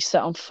threatened to be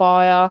set on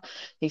fire.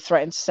 He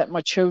threatened to set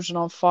my children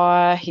on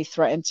fire. He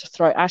threatened to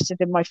throw acid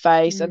in my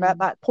face. And at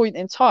that point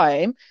in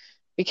time,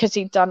 because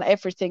he'd done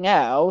everything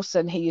else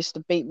and he used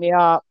to beat me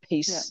up.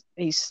 He's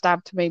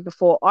stabbed me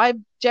before. I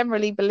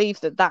generally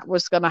believed that that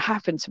was going to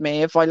happen to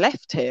me if I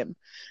left him.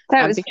 So it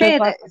And was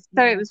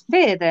because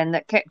fear then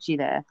that kept you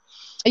there.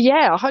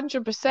 yeah,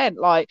 100%.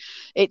 Like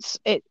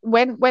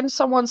when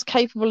someone's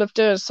capable of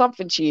doing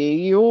something to you,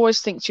 you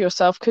always think to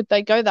yourself, could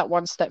they go that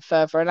one step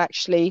further and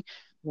actually,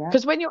 Yeah.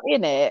 because when you're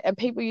in it and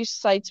people used to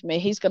say to me,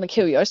 he's going to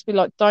kill you, I used to be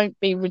like, don't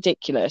be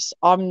ridiculous.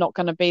 I'm not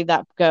going to be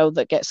that girl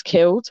that gets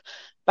killed.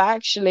 But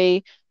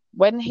actually,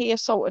 when he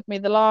assaulted me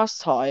the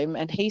last time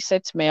and he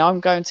said to me,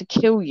 I'm going to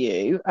kill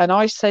you, and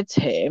I said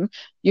to him,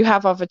 you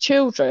have other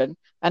children.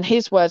 And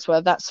his words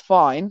were, that's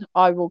fine.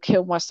 I will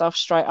kill myself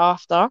straight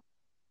after.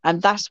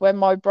 And that's when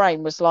my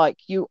brain was like,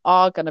 you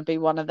are going to be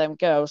one of them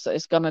girls that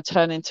is going to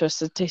turn into a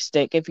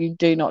statistic if you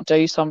do not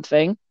do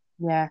something.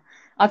 Yeah,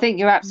 I think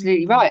you're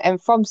absolutely right.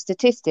 And from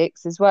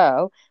statistics as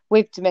well,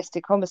 with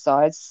domestic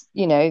homicides,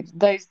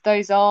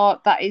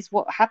 that is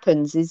what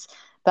happens, is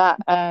that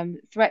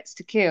threats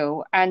to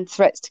kill and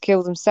threats to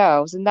kill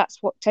themselves, and that's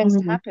what tends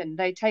to happen.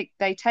 They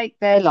take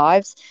their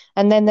lives,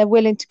 and then they're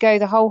willing to go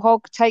the whole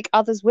hog, take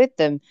others with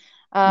them.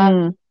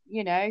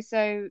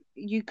 So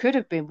you could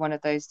have been one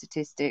of those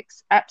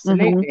statistics.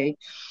 Absolutely.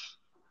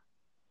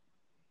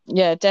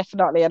 Yeah,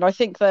 definitely. And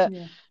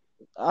Yeah.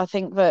 I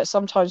think that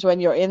sometimes when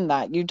you're in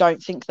that, you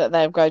don't think that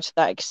they'll go to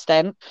that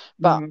extent.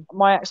 But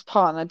my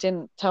ex-partner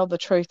didn't tell the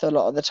truth a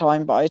lot of the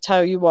time. But I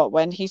tell you what,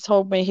 when he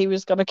told me he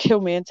was going to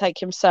kill me and take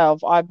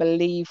himself, I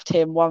believed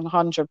him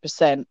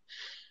 100%.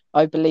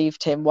 I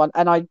believed him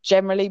and I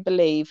generally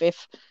believe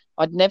if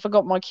I'd never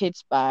got my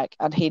kids back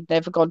and he'd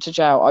never gone to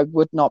jail, I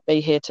would not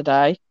be here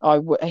today.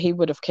 He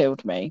would have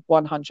killed me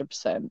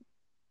 100%.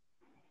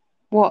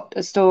 What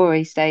a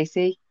story,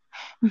 Stacey.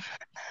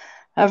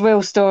 A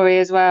real story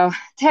as well.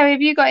 Terry,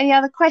 have you got any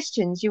other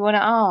questions you want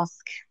to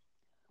ask?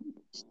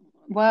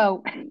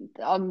 Well,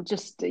 I'm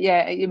just,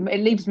 it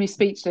leaves me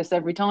speechless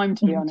every time,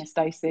 to be honest,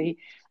 Stacey.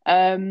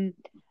 There's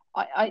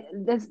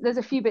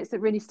a few bits that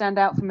really stand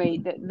out for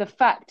me. The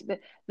fact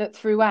that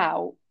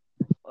throughout,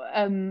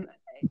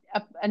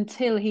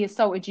 until he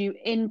assaulted you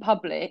in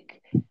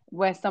public,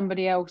 where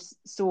somebody else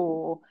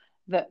saw,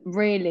 that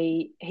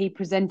really he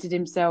presented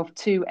himself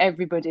to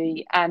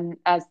everybody and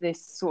as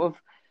this sort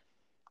of,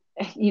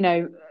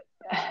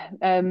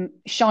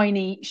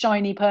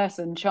 shiny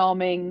person,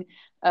 charming.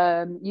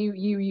 You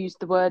used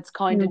the words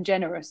kind and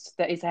generous.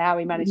 That is how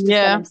he managed to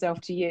sell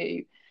himself to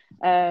you.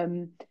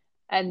 And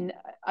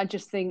I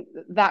just think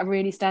that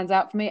really stands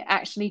out for me. It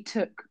actually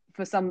took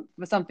for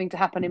something to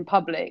happen in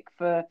public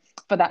for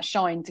that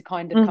shine to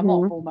kind of come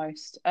off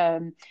almost,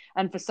 and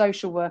for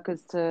social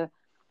workers to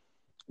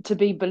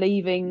be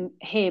believing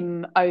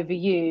him over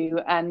you.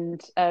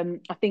 And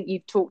I think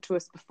you've talked to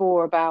us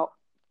before about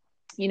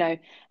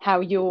how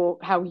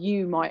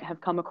you might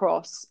have come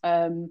across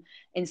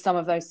in some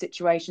of those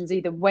situations,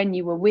 either when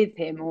you were with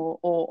him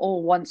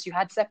or once you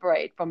had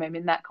separated from him,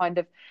 in that kind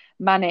of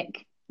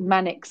manic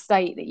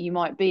state that you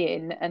might be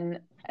in, and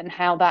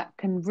how that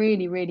can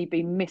really, really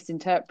be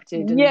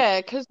misinterpreted.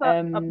 And because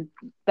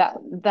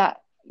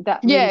that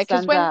really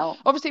stands out.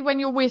 Obviously when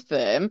you're with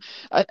them,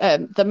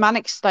 the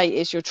manic state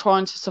is you're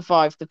trying to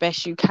survive the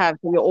best you can.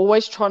 So you're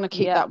always trying to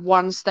keep that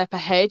one step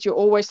ahead. You're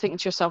always thinking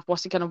to yourself,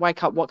 what's he going to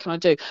wake up? What can I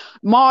do?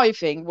 My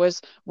thing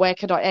was, where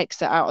could I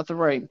exit out of the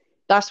room?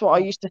 That's what I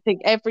used to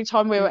think every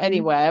time we were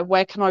anywhere.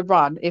 Where can I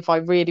run if I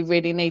really,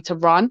 really need to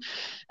run?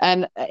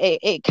 And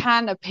it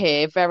can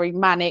appear very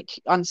manic,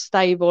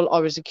 unstable. I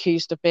was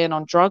accused of being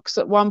on drugs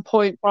at one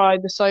point by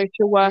the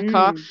social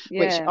worker,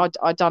 which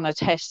I'd done a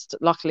test.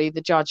 Luckily, the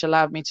judge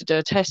allowed me to do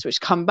a test,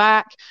 which come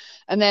back.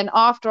 And then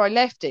after I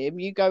left him,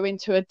 you go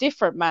into a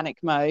different manic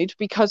mode,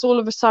 because all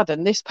of a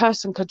sudden this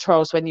person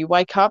controls when you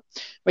wake up,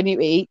 when you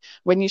eat,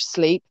 when you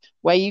sleep,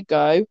 where you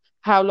go,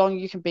 how long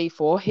you can be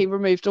for. He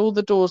removed all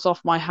the doors off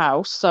my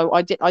house, so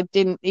I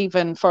didn't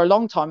even, for a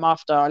long time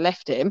after I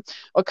left him,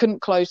 I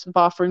couldn't close the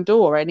bathroom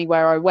door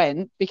anywhere I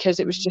went,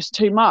 because it was just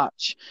too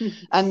much.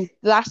 And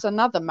that's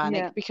another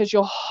manic, because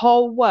your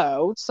whole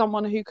world,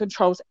 someone who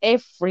controls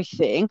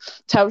everything,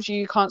 tells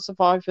you can't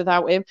survive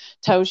without him,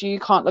 tells you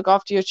can't look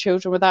after your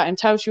children without him,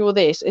 tells you all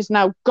this, is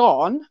now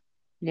gone.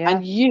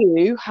 And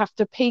you have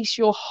to piece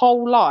your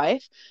whole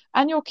life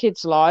and your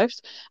kids'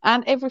 lives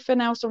and everything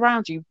else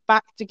around you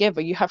back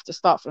together. You have to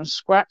start from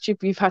scratch.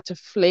 If you've had to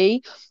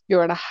flee,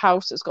 you're in a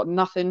house that's got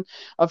nothing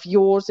of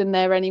yours in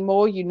there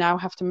anymore. You now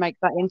have to make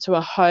that into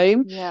a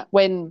home.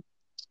 When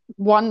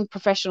one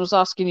professional's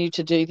asking you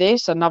to do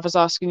this, another's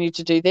asking you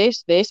to do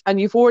this,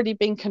 and you've already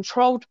been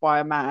controlled by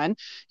a man,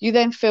 you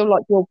then feel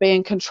like you're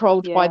being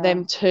controlled by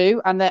them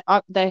too. And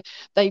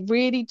they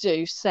really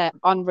do set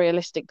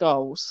unrealistic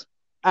goals.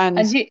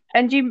 And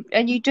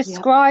you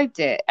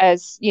described it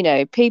as,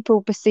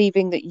 people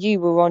perceiving that you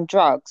were on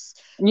drugs.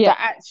 But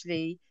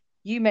actually,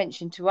 you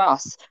mentioned to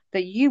us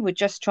that you were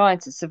just trying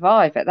to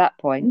survive at that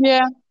point.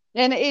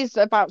 And it is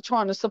about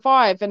trying to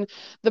survive, and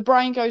the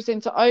brain goes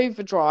into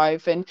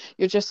overdrive, and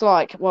you're just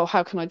like, well,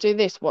 how can I do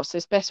this? What's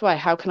this best way?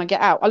 How can I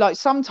get out? I like,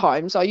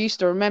 sometimes I used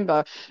to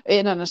remember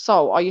in an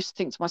assault, I used to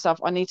think to myself,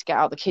 I need to get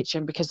out of the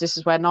kitchen because this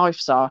is where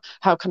knives are.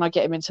 How can I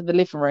get him into the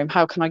living room?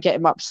 How can I get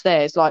him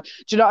upstairs? Like, do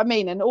you know what I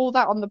mean? And all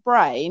that on the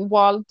brain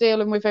while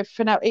dealing with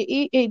everything else,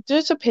 it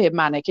does appear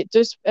manic. It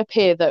does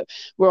appear that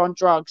we're on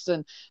drugs.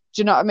 And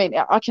do you know what I mean?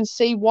 I can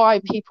see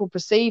why people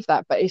perceive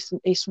that, but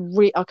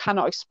I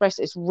cannot express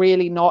it. It's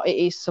really not. It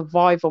is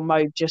survival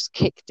mode just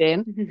kicked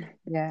in.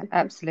 Yeah,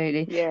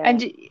 absolutely. Yeah.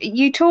 And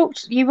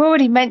you've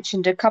already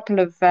mentioned a couple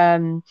of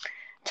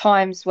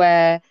times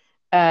where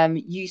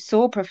you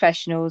saw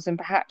professionals and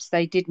perhaps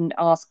they didn't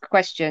ask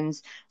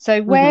questions.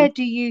 So where Mm-hmm.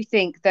 do you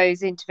think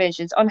those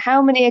interventions, on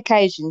how many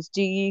occasions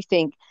do you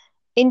think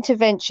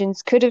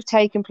interventions could have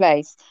taken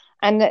place?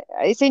 And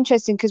it's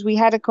interesting because we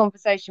had a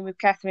conversation with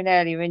Catherine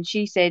earlier, and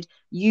she said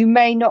you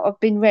may not have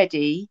been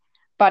ready,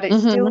 but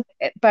Mm-hmm.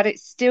 it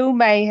still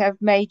may have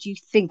made you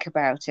think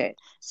about it.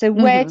 So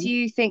where Mm-hmm. do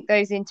you think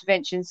those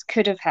interventions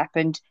could have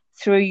happened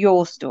through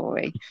your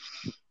story?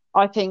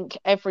 I think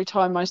every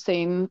time I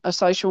seen a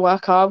social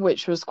worker,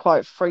 which was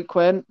quite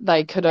frequent,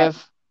 they could Yeah.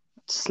 have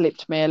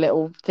slipped me a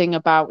little thing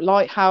about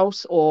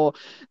Lighthouse, or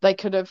they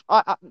could have.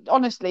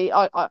 Honestly,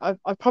 I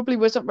probably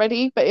wasn't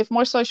ready. But if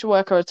my social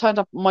worker had turned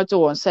up at my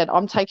door and said,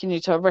 "I'm taking you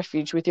to a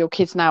refuge with your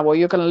kids now, or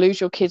you're going to lose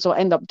your kids or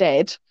end up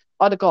dead,"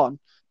 I'd have gone.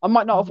 I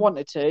might not have Mhm.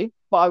 wanted to,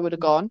 but I would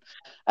have gone.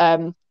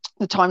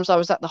 The times I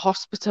was at the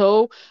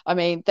hospital, I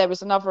mean, there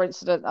was another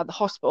incident at the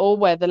hospital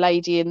where the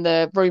lady in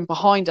the room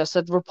behind us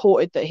had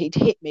reported that he'd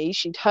hit me.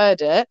 She'd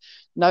heard it.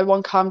 No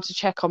one come to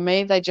check on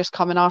me. They just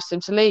come and asked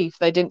him to leave.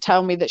 They didn't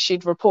tell me that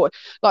she'd reported.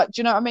 Like,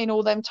 do you know what I mean?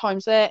 All them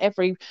times there,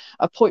 every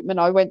appointment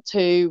I went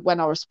to when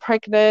I was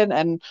pregnant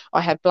and I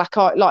had black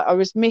eye, like I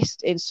was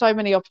missed in so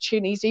many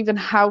opportunities, even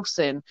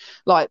housing.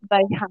 Like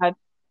they had,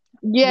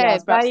 Yeah, I yeah,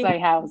 was about to say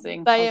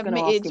housing. I they was going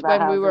to ask admitted you about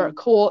when we were at housing.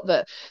 court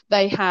that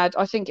they had,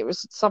 I think it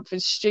was something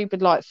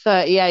stupid like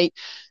 38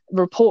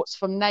 reports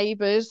from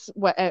neighbours,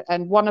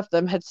 and one of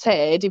them had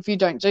said, if you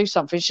don't do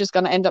something, she's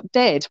going to end up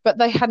dead. But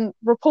they hadn't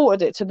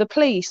reported it to the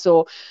police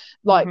or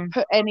like Mhm.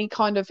 put any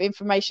kind of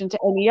information to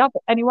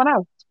anyone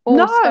else.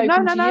 No, Or no, spoken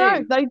no, to no, no.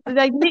 you.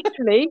 They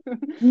literally, Or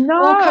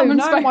no, come and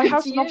no. My spoken to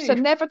housing officer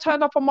you. never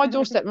turned up on my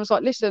doorstep and was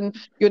like, "Listen,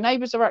 your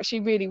neighbours are actually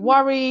really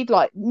worried."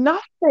 Like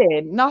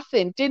nothing,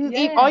 nothing. Didn't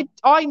even, Yeah.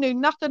 I knew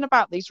nothing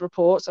about these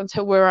reports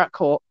until we were at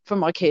court for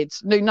my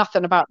kids. Knew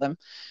nothing about them,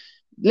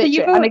 So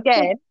you've literally. And all,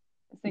 again,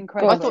 It's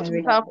go I on, incredible, thought to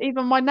isn't Terry. myself, it?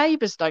 even my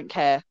neighbours don't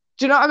care.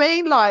 Do you know what I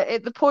mean? Like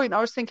at the point,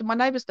 I was thinking my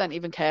neighbours don't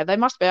even care. They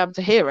must be able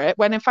to hear it.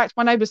 When in fact,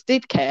 my neighbours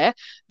did care.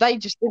 They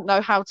just didn't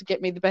know how to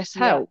get me the best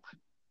Yeah. help.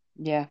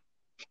 Yeah.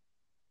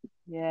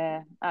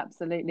 Yeah,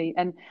 absolutely.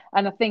 And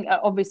I think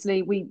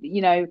obviously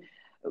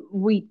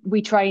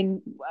we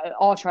train,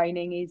 our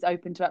training is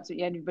open to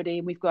absolutely anybody,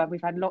 and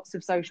we've had lots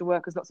of social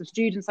workers, lots of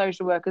student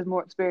social workers,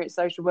 more experienced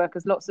social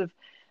workers, lots of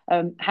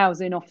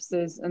housing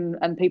officers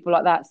and people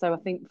like that. So I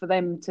think for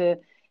them to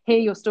hear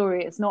your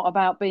story, it's not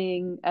about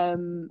being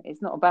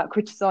it's not about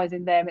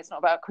criticizing them, it's not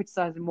about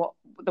criticizing what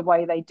the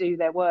way they do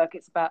their work.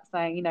 It's about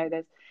saying,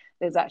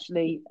 there's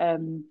actually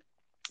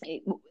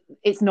it,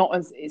 it's not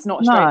as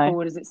No.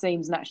 straightforward as it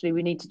seems, and actually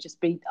we need to just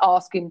be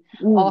asking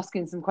Mm.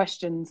 asking some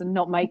questions and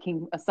not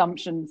making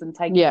assumptions and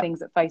taking Yeah.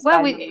 things at face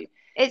Well, value.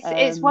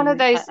 it's one of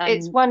those.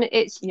 And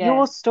It's yeah,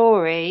 your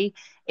story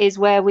is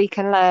where we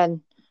can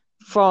learn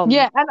Yeah, from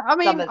and I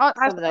mean, some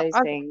of those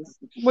as things.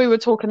 we were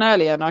talking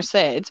earlier, and I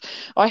said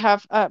I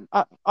have,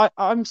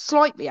 I'm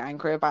slightly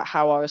angry about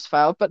how I was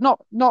failed, but not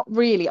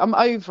really. I'm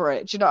over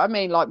it. Do you know what I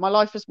mean? Like my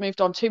life has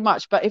moved on too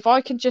much. But if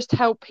I can just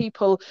help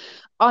people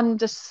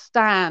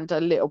understand a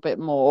little bit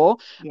more, or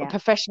Yeah.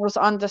 professionals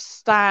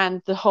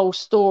understand the whole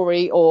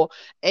story, or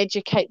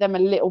educate them a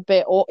little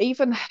bit, or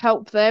even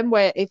help them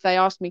where if they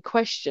ask me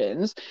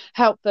questions,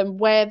 help them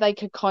where they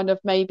could kind of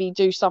maybe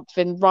do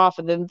something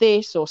rather than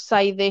this, or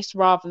say this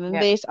rather than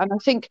Yeah. this. And I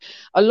think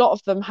a lot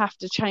of them have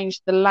to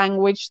change the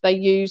language they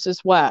use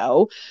as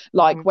well,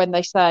 like Hmm. when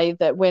they say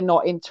that we're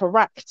not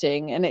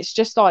interacting. And it's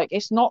just like,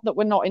 it's not that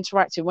we're not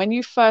interacting. When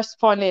you first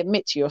finally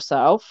admit to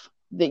yourself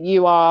that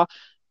you are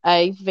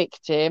a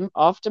victim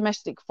of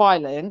domestic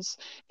violence,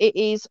 it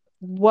is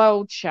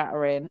world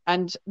shattering.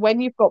 And when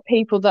you've got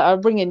people that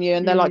are ringing you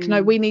and they're like,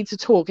 no, mm, we need to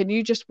talk, and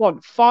you just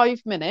want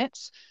 5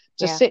 minutes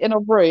to Yeah. sit in a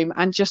room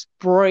and just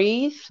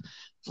breathe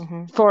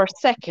Hmm. for a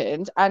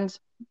second. And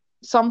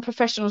some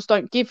professionals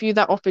don't give you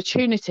that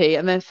opportunity,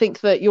 and then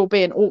think that you're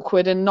being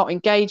awkward and not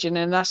engaging,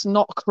 and that's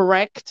not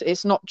correct.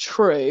 It's not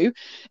true.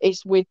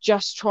 It's we're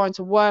just trying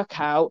to work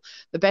out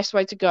the best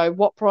way to go,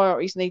 what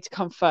priorities need to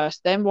come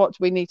first, then what do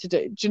we need to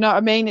do. Do you know what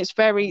I mean? It's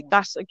very,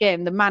 that's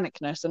again the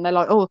manicness, and they're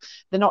like, oh,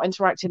 they're not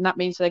interacting, that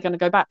means they're going to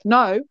go back.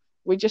 No,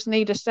 we just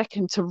need a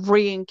second to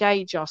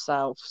re-engage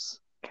ourselves.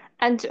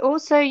 And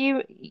also,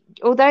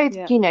 although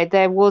yeah,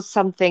 there was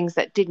some things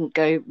that didn't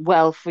go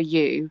well for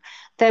you,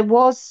 there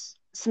was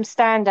some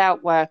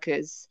standout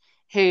workers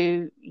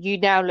who you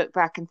now look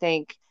back and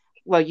think,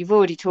 well, you've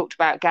already talked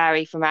about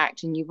Gary from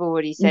ACT, and you've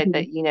already said Hmm.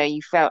 that,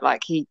 you felt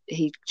like he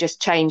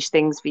just changed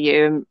things for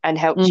you, and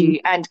helped Mm. you,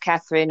 and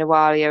Catherine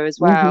Awalia as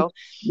Hmm. well.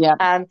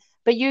 Yeah.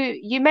 But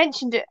you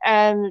mentioned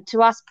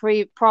to us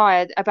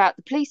prior about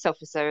the police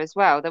officer as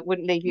well, that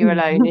wouldn't leave you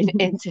alone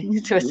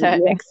to a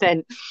certain Yeah.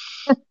 extent.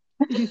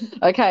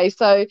 Okay,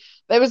 so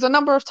there was a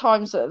number of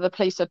times that the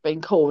police had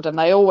been called, and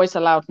they always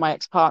allowed my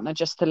ex-partner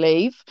just to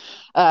leave.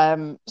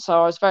 So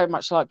I was very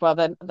much like, well,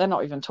 then they're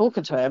not even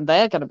talking to him.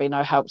 They're going to be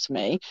no help to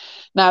me.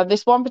 Now,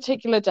 this one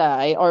particular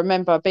day, I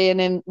remember being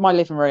in my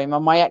living room,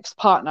 and my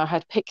ex-partner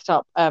had picked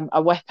up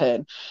a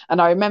weapon,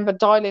 and I remember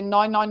dialing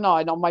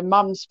 999 on my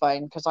mum's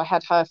phone because I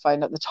had her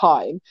phone at the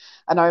time.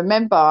 And I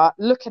remember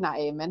looking at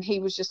him, and he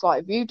was just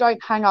like, if you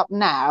don't hang up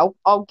now,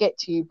 I'll get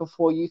to you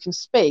before you can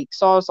speak.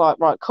 So I was like,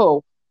 right,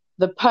 cool.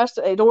 The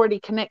person had already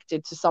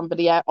connected to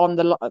somebody out on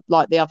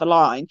the other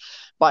line,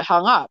 but I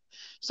hung up.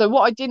 So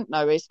what I didn't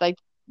know is they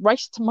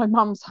raced to my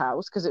mum's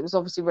house because it was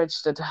obviously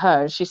registered to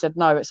her, and she said,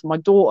 no, it's my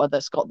daughter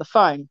that's got the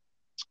phone.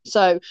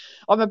 So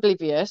I'm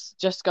oblivious,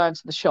 just going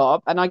to the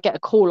shop, and I get a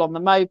call on the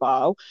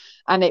mobile,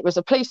 and it was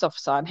a police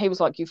officer, and he was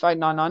like, you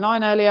phoned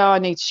 999 earlier, I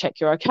need to check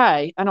you're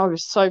okay. And I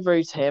was so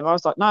rude to him. I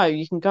was like, no,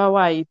 you can go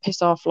away, you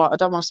piss off, like, I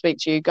don't want to speak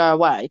to you, go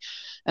away.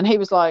 And he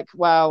was like,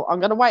 well,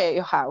 I'm going to wait at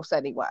your house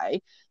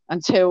anyway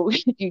until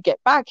you get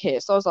back here.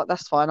 So I was like,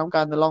 that's fine, I'm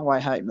going the long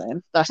way home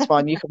then. That's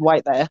fine, you can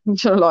wait there.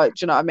 Like,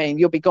 do you know what I mean?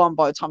 You'll be gone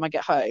by the time I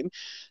get home.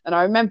 And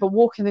I remember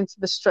walking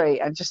into the street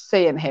and just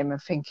seeing him and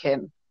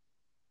thinking,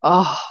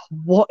 oh,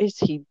 what is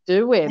he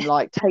doing?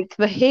 Like, take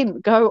the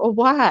hint, go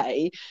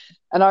away.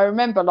 And I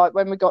remember, like,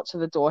 when we got to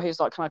the door, he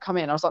was like, can I come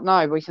in? I was like,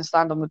 no, we can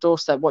stand on the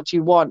doorstep. What do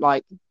you want?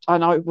 Like,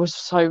 and I was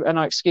so, and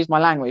I excuse my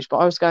language, but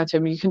I was going to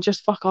him, you can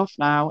just fuck off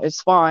now.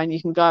 It's fine.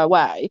 You can go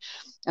away.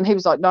 And he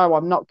was like, no,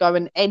 I'm not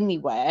going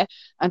anywhere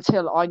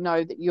until I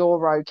know that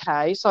you're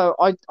okay. So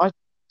I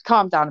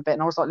calmed down a bit,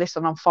 and I was like,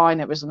 listen, I'm fine.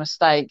 It was a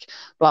mistake,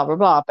 blah, blah,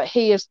 blah. But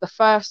he is the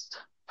first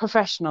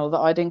professional that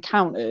I'd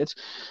encountered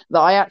that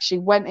I actually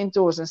went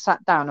indoors and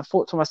sat down and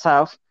thought to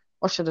myself,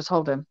 I should have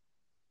told him.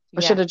 I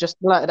should Yeah. have just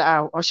blurted it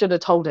out. I should have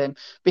told him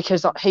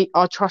because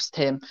I trust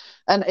him.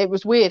 And it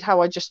was weird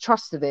how I just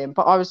trusted him,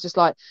 but I was just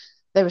like,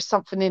 there was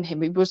something in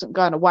him. He wasn't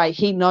going away.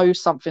 He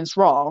knows something's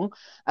wrong.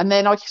 And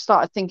then I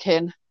started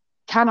thinking,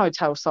 can I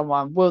tell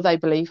someone? Will they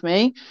believe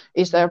me?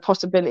 Is there a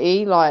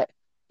possibility? Like,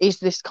 is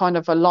this kind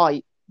of a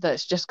light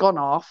that's just gone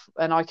off,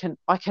 and I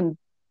can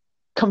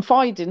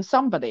confide in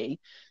somebody?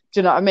 Do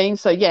you know what I mean?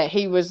 So yeah,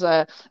 he was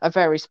a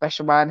very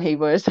special man. He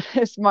was,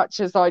 as much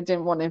as I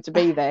didn't want him to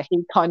be there,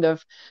 he kind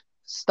of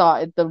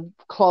started the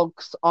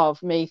clogs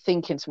of me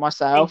thinking to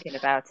myself, Thinking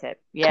about it.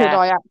 could Yeah.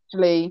 I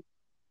actually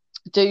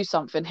do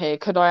something here?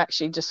 Could I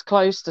actually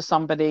disclose to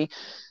somebody?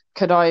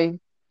 Could I, do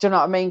you know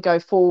what I mean, go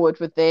forward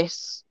with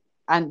this?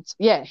 And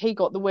yeah, he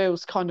got the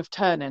wheels kind of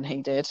turning,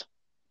 he did.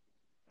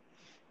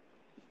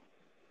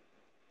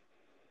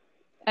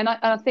 And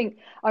I think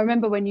I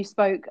remember when you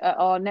spoke at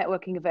our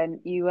networking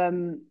event,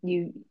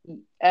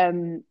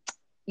 um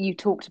you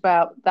talked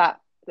about that,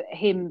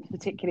 him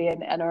particularly,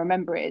 and I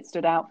remember it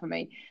stood out for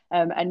me.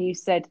 And you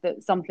said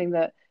that something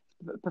that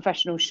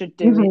professionals should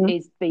do Hmm.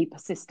 is be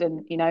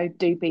persistent.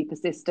 Do be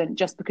persistent.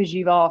 Just because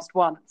you've asked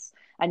once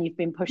and you've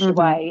been pushed Hmm.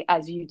 away,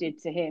 as you did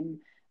to him,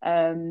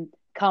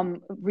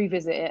 come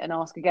revisit it and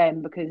ask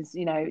again, because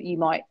you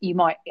might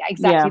Yeah.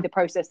 exactly the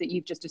process that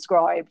you've just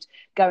described,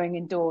 going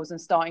indoors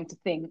and starting to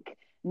think.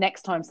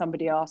 Next time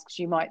somebody asks,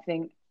 you might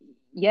think,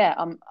 yeah,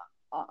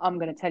 I'm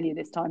going to tell you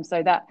this time.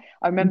 So that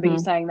I remember you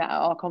Hmm. saying that at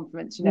our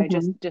conference, Hmm.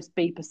 just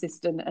be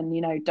persistent,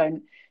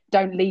 and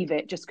don't leave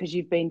it just because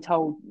you've been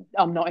told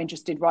I'm not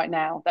interested right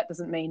now. That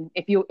doesn't mean,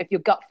 if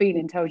your gut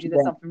feeling tells you there's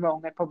Yeah. something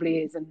wrong, there probably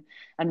is,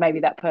 and maybe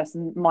that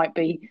person might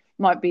be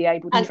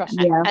able to And trust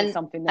you Yeah. with and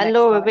something the and next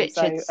Laura time.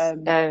 So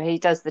Richards, he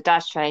does the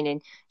dash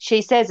training.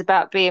 She says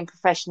about being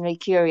professionally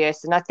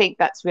curious, and I think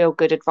that's real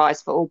good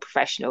advice for all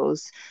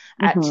professionals.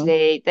 Hmm.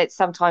 Actually, that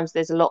sometimes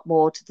there's a lot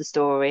more to the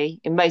story.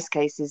 In most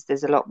cases,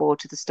 there's a lot more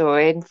to the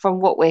story. And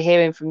from what we're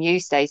hearing from you,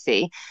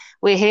 Stacey,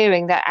 we're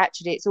hearing that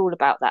actually it's all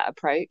about that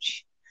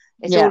approach.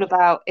 Yeah.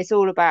 It's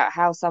all about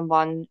how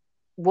someone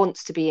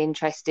wants to be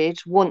interested,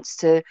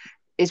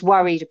 is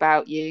worried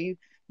about you,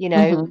 you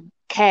know, Hmm.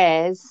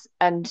 cares,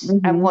 and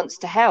Hmm. wants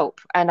to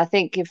help. And I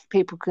think if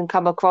people can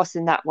come across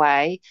in that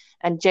way,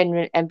 and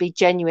be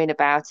genuine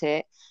about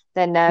it,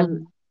 then Hmm.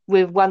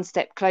 we're one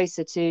step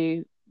closer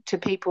to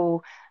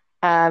people,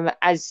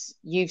 as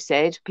you've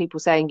said,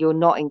 people saying you're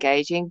not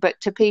engaging, but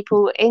to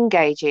people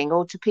engaging,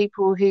 or to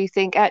people who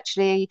think,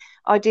 actually,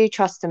 I do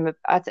trust them,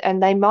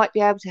 and they might be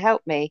able to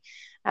help me.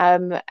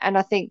 And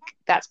I think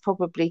that's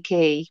probably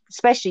key,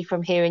 especially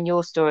from hearing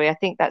your story. I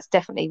think that's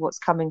definitely what's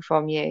coming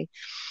from you.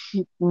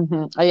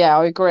 Hmm. Yeah,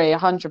 I agree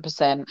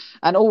 100%.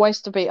 And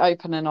always to be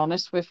open and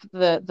honest with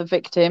the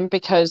victim,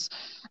 because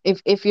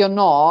if you're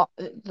not,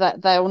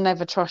 that they'll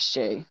never trust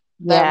you.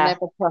 They'll Yeah,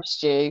 never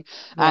trust you.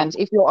 yeah, And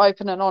if you're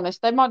open and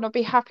honest, they might not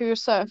be happy with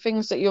certain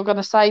things that you're going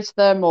to say to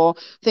them or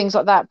things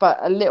like that, but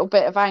a little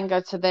bit of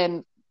anger to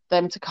then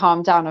them to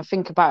calm down and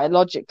think about it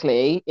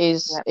logically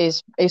Yep.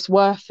 is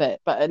worth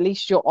it. But at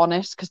least you're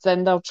honest, because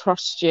then they'll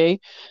trust you,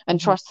 and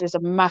trust is a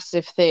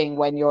massive thing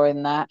when you're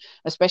in that,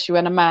 especially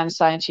when a man's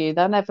saying to you,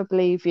 they'll never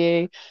believe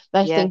you,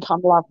 they Yeah. think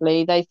I'm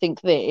lovely, they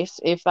think this.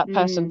 If that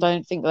person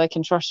don't think they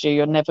can trust you,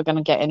 you're never going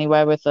to get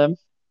anywhere with them.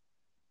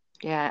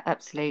 Yeah,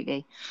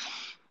 absolutely.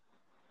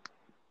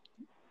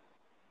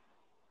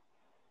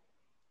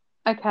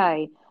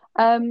 Okay.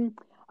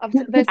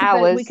 We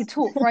Hours. could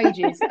talk for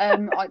ages.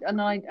 I'm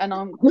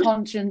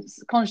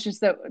conscious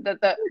that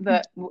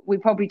we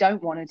probably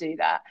don't want to do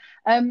that.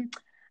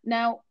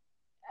 Now,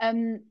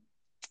 um,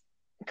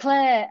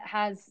 Claire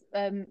has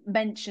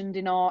mentioned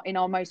in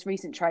our most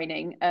recent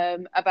training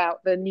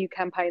about the new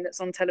campaign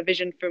that's on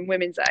television from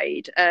Women's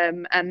Aid,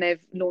 and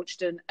they've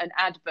launched an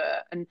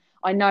advert. And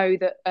I know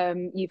that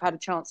you've had a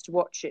chance to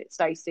watch it,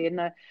 Stacey,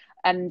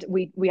 and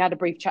we had a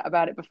brief chat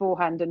about it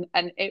beforehand,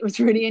 and it was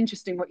really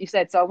interesting what you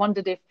said. So I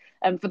wondered if,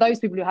 for those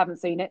people who haven't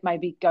seen it,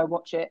 maybe go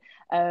watch it,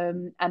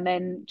 and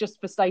then just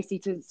for Stacey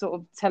to sort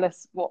of tell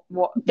us what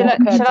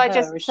occurred Shall to I her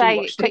just as she say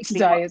watched it quickly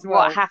today as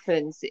what well.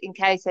 happens in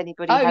case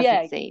anybody Oh hasn't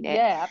yeah, seen it?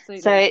 yeah,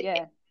 So absolutely,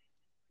 yeah.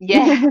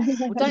 yeah.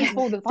 Well, don't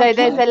spoil the So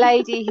there's a punchline.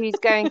 lady who's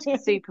going to the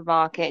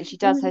supermarket and she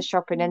does her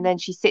shopping, and then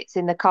she sits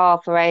in the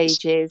car for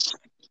ages,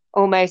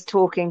 almost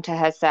talking to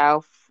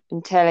herself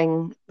and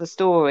telling the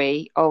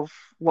story of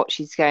what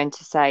she's going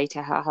to say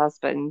to her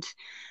husband.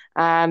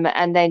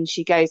 And then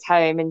she goes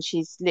home and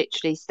she's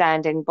literally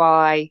standing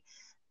by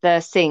the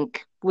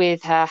sink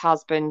with her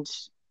husband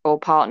or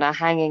partner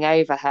hanging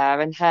over her,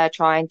 and her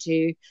trying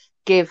to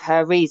give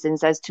her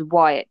reasons as to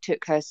why it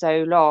took her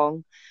so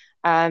long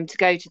to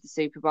go to the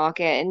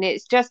supermarket. And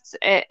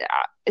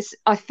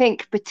I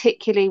think,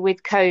 particularly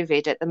with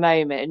COVID at the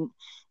moment,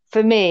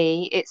 for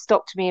me, it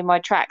stopped me in my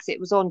tracks. It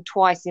was on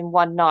twice in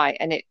one night,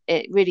 and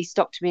it really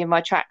stopped me in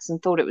my tracks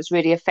and thought it was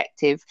really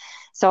effective.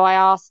 So I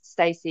asked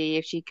Stacey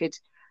if she could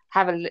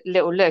have a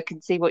little look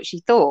and see what she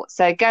thought.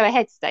 So go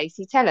ahead,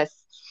 Stacey, tell us.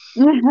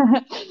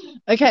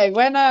 Okay,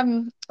 when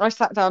I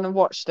sat down and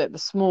watched it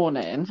this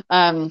morning,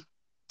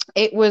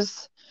 it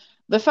was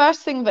the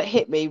first thing that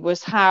hit me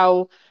was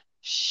how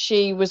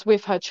she was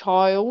with her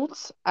child,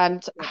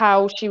 and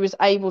how she was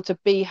able to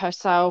be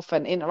herself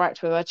and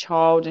interact with her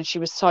child, and she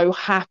was so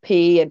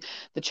happy, and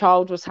the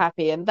child was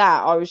happy, and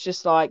that I was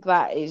just like,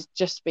 that is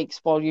just speaks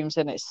volumes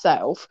in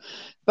itself.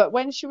 But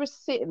when she was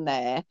sitting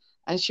there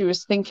and she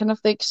was thinking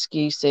of the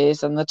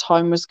excuses and the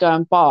time was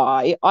going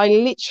by, I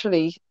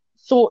literally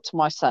thought to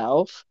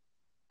myself,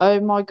 oh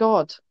my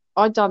God,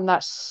 I'd done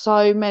that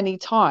so many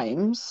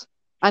times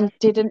and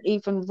didn't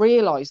even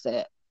realize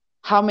it.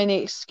 How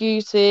many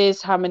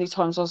excuses, how many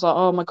times I was like,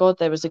 oh my God,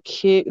 there was a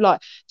queue.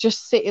 Like,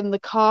 just sit in the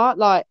car.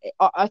 Like,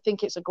 I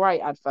think it's a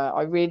great advert.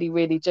 I really,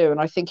 really do. And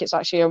I think it's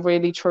actually a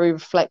really true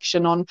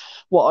reflection on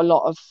what a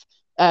lot of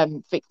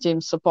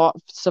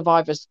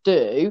survivors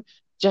do,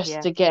 just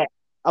Yeah. to get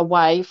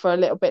away for a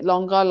little bit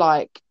longer.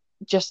 Like,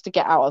 just to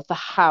get out of the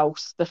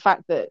house. The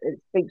fact that it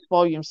speaks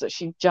volumes that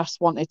she just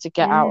wanted to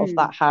get out of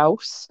that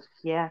house.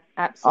 Yeah,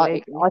 I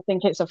absolutely.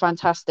 think it's a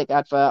fantastic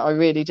advert. I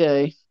really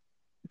do.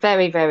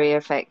 Very, very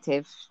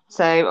effective.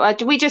 So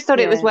we just thought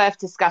it was Yeah. worth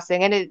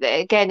discussing. And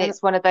again, And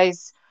it's one of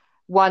those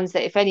ones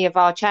that if any of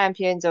our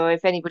champions or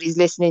if anybody's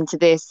listening to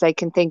this, they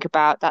can think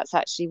about, that's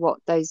actually what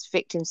those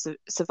victims,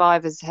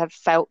 survivors have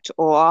felt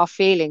or are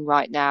feeling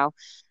right now.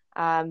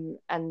 And,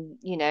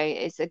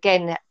 it's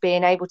again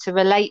being able to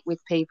relate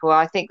with people.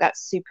 I think that's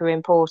super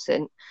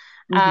important.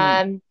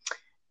 Um,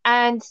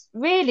 and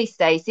really,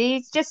 Stacey,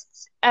 it's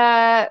just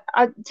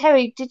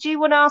Terry, did you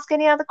want to ask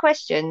any other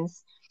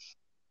questions?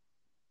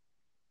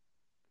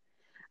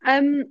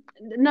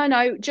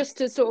 no, just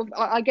to sort of,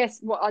 I guess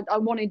what I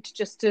wanted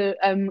just to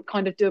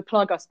kind of do a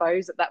plug, I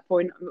suppose, at that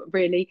point,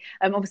 really.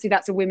 Obviously,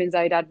 that's a Women's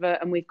Aid advert,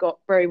 and we've got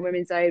Bury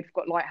Women's Aid, we've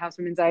got Lighthouse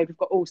Women's Aid, we've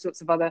got all sorts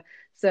of other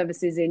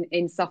services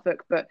in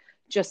Suffolk. But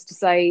just to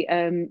say,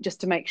 just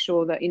to make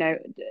sure that,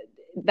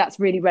 that's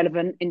really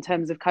relevant in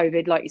terms of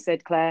COVID, like you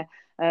said, Claire.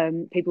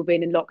 People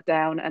being in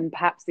lockdown, and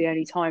perhaps the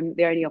only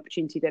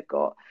opportunity they've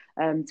got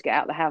to get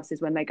out of the house is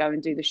when they go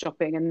and do the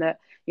shopping, and that,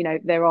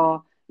 there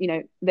are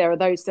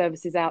those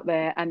services out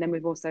there. And then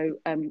we've also,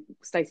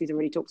 Stacey's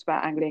already talked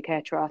about Anglia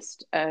Care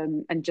Trust,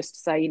 and just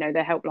to say,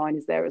 their helpline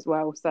is there as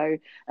well. So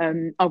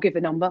I'll give the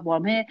number while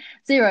I'm here: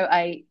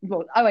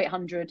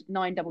 0800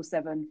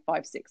 977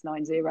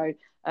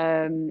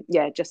 5690.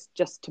 Yeah,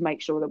 just to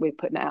make sure that we're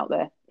putting it out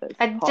there.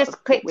 And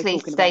just quickly,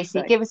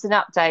 Stacey, give us an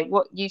update.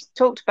 What you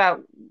talked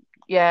about,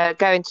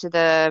 going to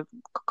the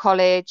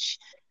college,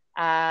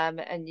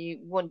 and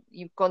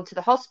you've gone to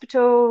the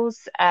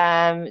hospitals.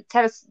 Tell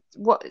us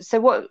what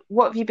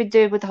have you been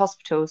doing with the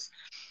hospitals?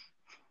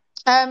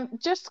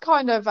 Just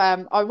kind of,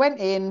 I went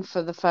in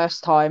for the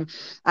first time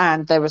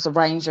and there was a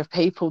range of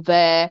people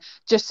there,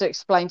 just to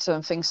explain to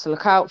them things to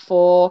look out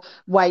for,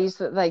 ways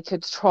that they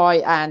could try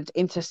and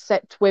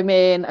intercept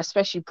women,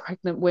 especially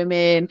pregnant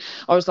women.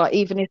 I was like,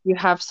 even if you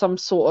have some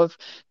sort of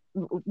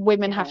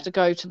women have to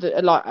go to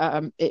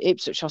the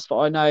Ipswich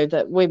Hospital. I know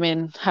that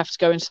women have to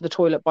go into the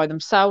toilet by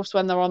themselves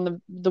when they're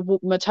on the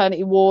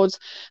maternity wards.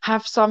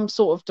 Have some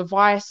sort of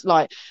device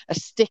like a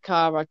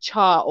sticker, a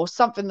chart, or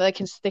something that they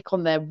can stick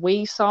on their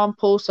wee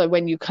sample, so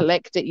when you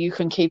collect it, you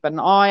can keep an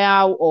eye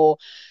out. Or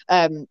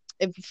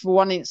if for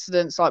one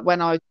instance, like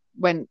when I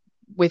went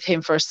with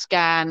him for a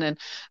scan, and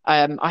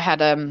I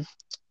had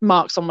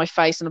marks on my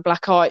face and a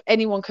black eye,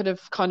 anyone could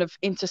have kind of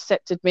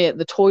intercepted me at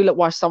the toilet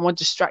while someone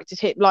distracted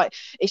him. Like,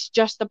 it's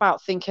just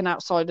about thinking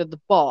outside of the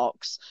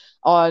box.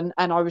 And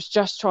I was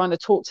just trying to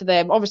talk to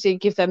them, obviously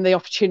give them the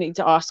opportunity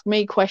to ask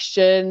me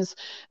questions,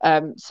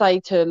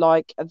 say to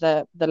like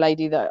the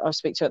lady that I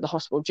speak to at the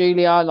hospital,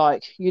 Julia,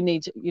 like, you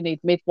need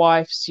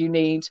midwives, you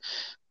need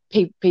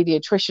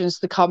pediatricians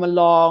to come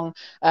along.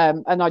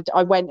 And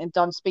I went and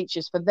done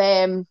speeches for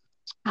them,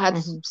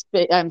 had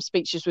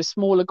speeches with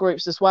smaller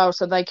groups as well,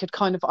 so they could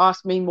kind of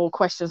ask me more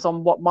questions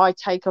on what my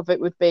take of it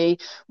would be,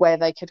 where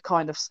they could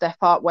kind of step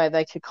up, where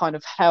they could kind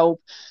of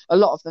help. A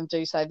lot of them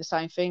do say the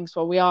same things.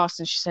 Well, we asked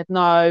and she said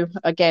no.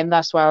 Again,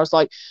 that's where I was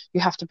like,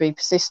 you have to be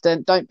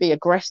persistent, don't be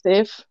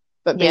aggressive,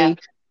 but be,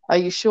 are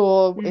you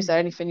sure? Is there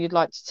anything you'd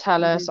like to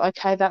tell us?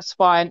 Okay, that's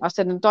fine. I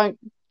said, and don't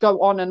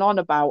go on and on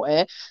about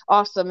it.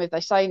 Ask them. If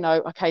they say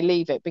no, okay,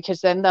 leave it, because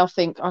then they'll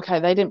think,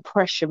 okay, they didn't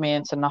pressure me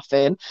into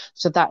nothing,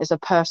 so that is a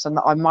person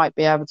that I might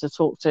be able to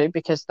talk to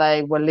because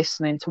they were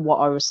listening to what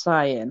I was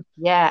saying.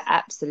 Yeah,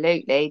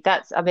 absolutely.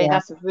 That's a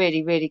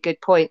really, really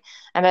good point.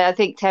 And I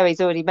think Terry's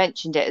already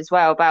mentioned it as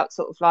well about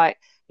sort of like,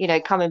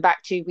 coming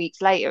back 2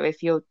 weeks later,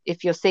 if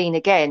you're seen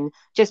again.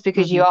 Just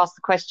because you ask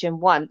the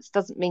question once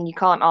doesn't mean you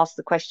can't ask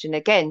the question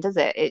again, does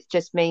it? It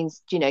just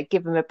means,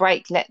 give them a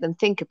break, let them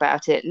think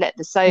about it, let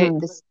the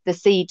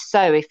seed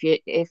sow, if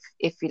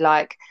you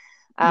like.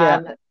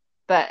 But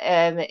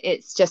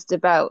it's just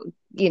about,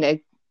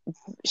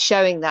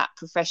 showing that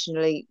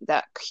professionally,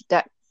 that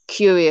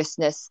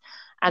curiousness,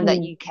 and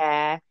that you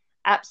care.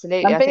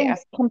 Absolutely. And I think being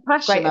that's great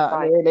compassionate,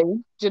 advice. really.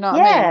 Do you know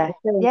what I mean?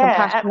 Being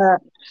compassionate,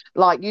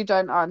 like, you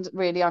don't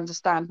really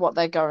understand what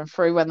they're going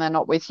through when they're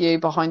not with you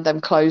behind them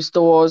closed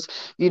doors.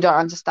 You don't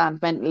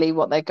understand mentally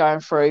what they're going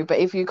through. But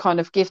if you kind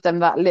of give them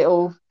that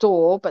little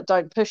door, but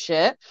don't push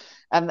it,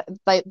 and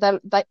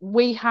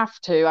we have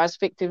to, as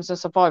victims and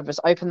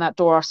survivors, open that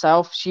door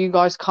ourselves. You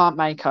guys can't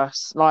make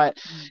us. Like,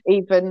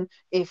 even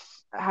if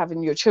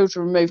having your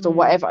children removed or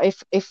whatever,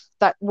 if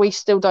that we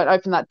still don't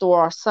open that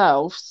door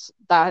ourselves,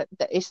 that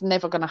it's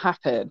never going to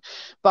happen.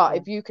 But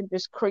if you can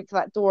just creak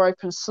that door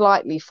open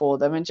slightly for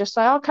them and just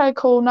say, okay,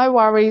 cool, no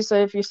worries,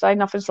 if you say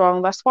nothing's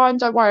wrong, that's fine,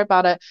 don't worry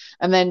about it,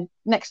 and then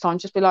next time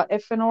just be like,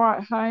 everything all right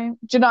at home?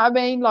 Do you know what I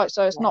mean? Like,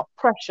 so it's not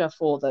pressure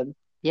for them.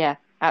 Yeah,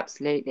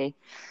 absolutely.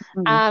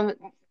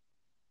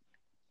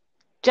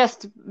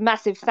 Just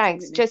massive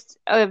thanks. Just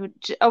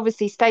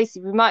obviously,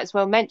 Stacey, we might as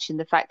well mention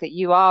the fact that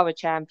you are a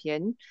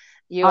champion.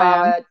 You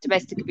are a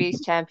domestic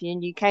abuse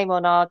champion. You came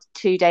on our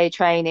 2-day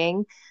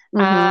training.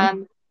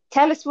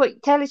 Tell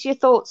us your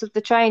thoughts of the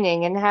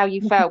training and how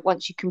you felt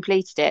once you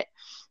completed it.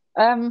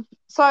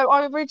 So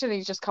I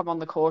originally just come on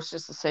the course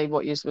just to see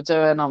what you were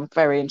doing. I'm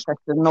very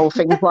interested in all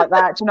things like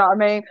that. Do you know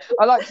what I mean?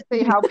 I like to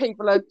see how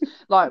people are,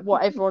 like,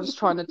 what everyone's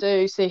trying to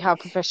do, see how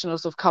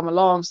professionals have come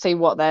along, see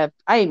what their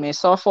aim is.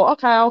 So I thought,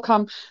 okay, I'll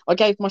come. I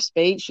gave my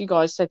speech. You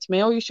guys said to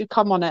me, oh, you should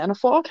come on it. And I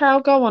thought, okay, I'll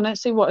go on it,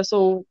 see what it's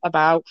all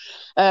about.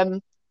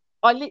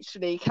 I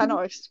literally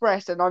cannot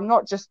express, and I'm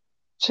not just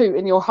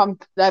tooting your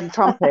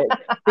trumpet,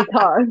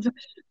 because,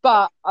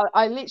 but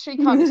I literally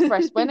can't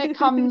express when it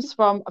comes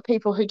from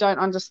people who don't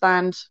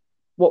understand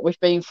what we've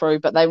been through,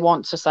 but they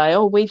want to say,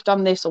 oh, we've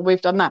done this or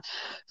we've done that.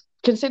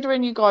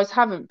 Considering you guys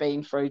haven't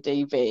been through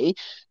DV,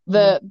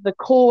 the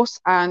course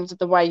and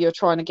the way you're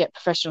trying to get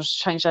professionals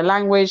to change their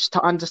language,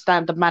 to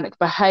understand the manic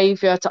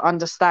behaviour, to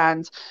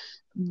understand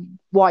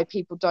why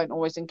people don't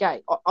always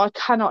engage. I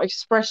cannot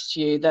express to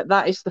you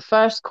that is the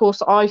first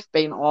course I've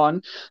been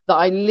on that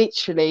I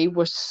literally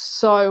was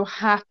so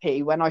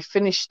happy when I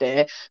finished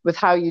it, with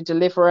how you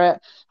deliver it,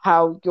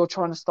 how you're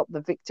trying to stop the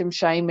victim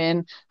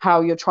shaming,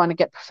 how you're trying to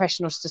get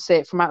professionals to see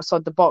it from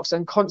outside the box,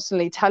 and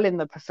constantly telling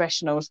the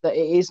professionals that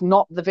it is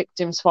not the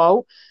victim's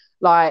fault.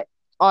 Like,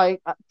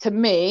 to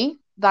me,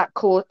 that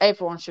course,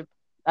 everyone should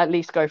at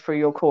least go through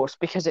your course,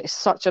 because it's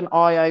such an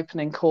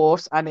eye-opening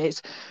course, and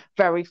it's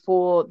very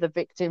for the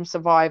victim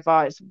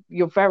survivor.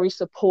 You're very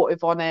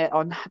supportive on it,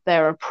 on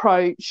their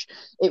approach.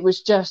 It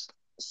was just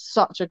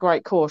such a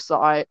great course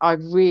that I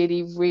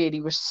really, really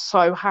was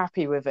so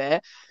happy with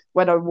it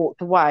when I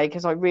walked away,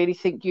 because I really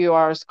think you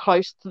are as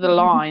close to the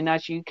line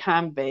as you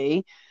can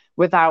be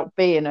without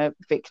being a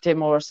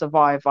victim or a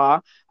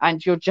survivor,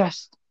 and you're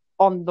just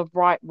on the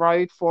right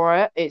road for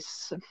it.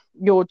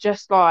 You're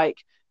just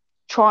like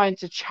trying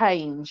to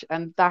change,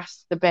 and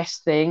that's the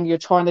best thing. You're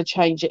trying to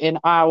change it in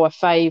our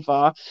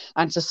favor,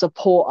 and to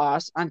support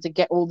us, and to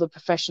get all the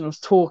professionals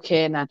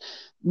talking and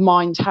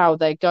mind how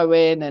they're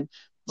going, and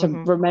to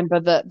remember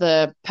that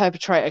the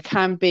perpetrator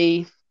can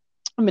be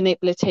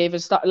manipulative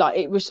and stuff. Like,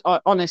 it was,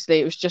 honestly,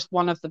 it was just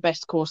one of the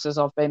best courses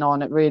I've been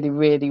on. It really,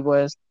 really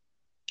was.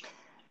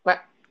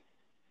 But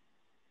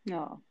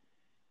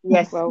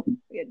Yes. Well,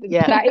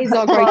 Yeah. that is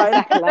our greatest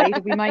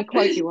accolade. We may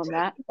quote you on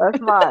that. That's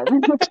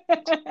fine.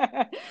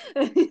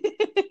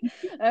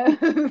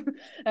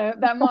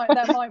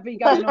 That might be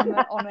going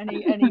on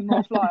any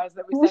more flyers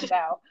that we send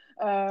out.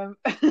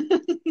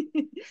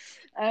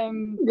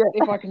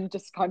 If I can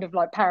just kind of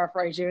like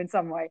paraphrase you in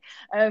some way.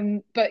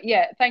 But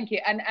yeah, thank you.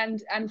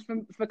 And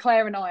for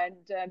Claire and I,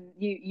 and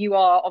you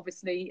are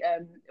obviously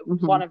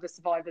one of the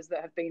survivors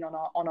that have been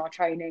on our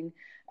training,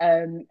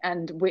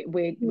 and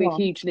we're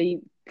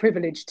hugely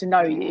privileged to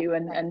know you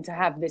and to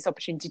have this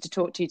opportunity to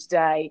talk to you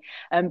today.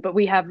 But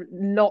we have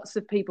lots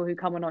of people who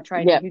come on our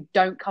training who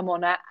don't come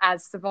on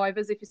as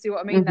survivors, if you see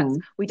what I mean. That's,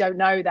 we don't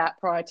know that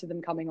prior to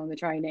them coming on the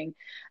training.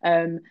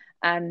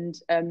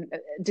 And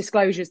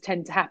disclosures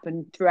tend to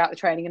happen throughout the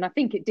training, and I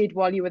think it did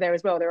while you were there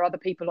as well. There are other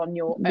people on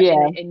your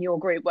in your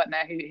group, weren't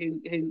there,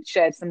 who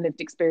shared some lived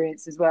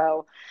experience as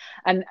well.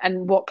 And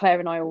what Claire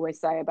and I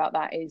always say about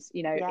that is,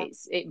 you know,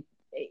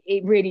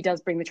 it really does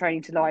bring the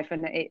training to life,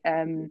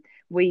 and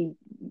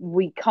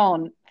we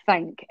can't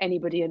thank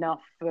anybody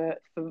enough for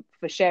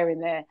sharing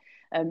their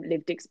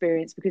lived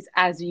experience, because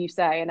as you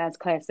say, and as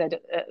Claire said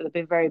at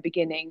the very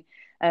beginning,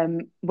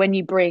 when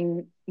you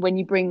bring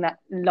that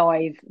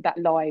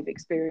live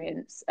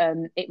experience,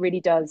 it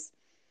really does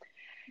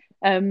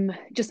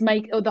just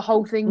make the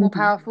whole thing more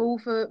powerful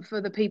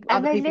for the people,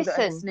 and other they people listen.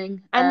 that are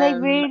listening, and they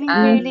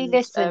really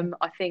listen.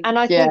 I think, and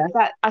I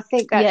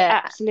think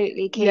that's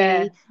absolutely key.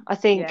 I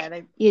think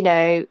you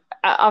know,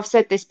 I've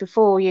said this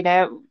before.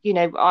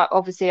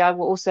 Obviously I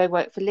will also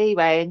work for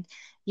Leeway, and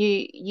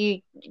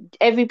you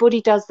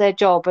everybody does their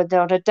job, and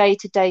on a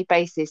day-to-day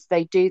basis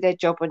they do their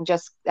job,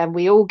 and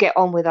we all get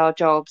on with our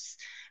jobs.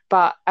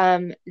 But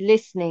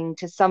listening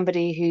to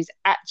somebody who's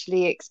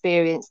actually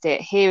experienced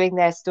it, hearing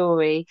their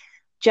story,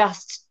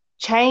 just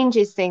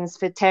changes things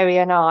for Terry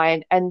and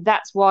I, and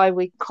that's why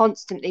we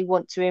constantly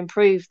want to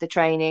improve the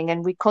training,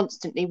 and we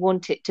constantly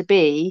want it to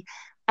be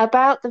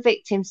about the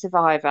victim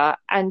survivor,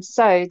 and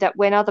so that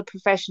when other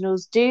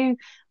professionals do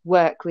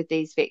work with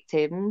these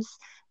victims,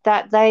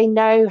 that they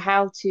know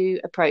how to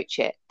approach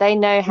it, they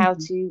know how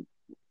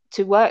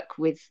to work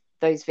with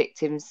those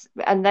victims,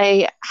 and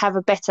they have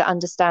a better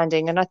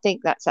understanding. And I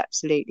think that's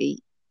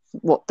absolutely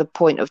what the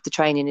point of the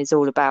training is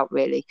all about,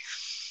 really.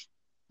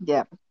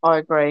 Yeah, I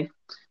agree.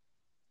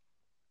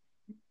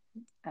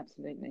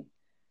 Absolutely.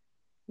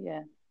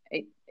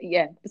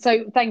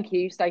 So thank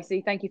you,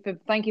 Stacey. Thank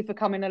you for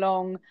coming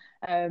along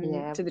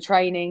to the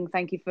training.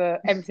 Thank you for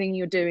everything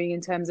you're doing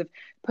in terms of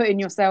putting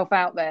yourself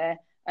out there.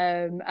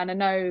 And I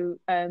know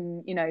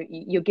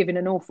you're giving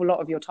an awful lot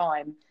of your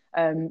time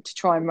to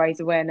try and raise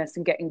awareness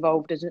and get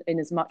involved in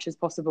as much as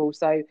possible.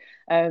 So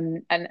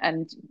and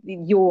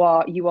you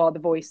are the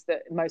voice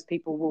that most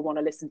people will want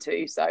to listen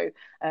to. So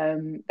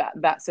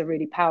that's a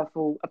really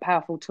powerful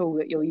tool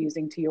that you're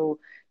using to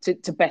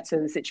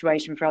better the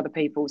situation for other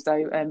people.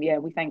 So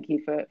we thank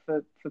you for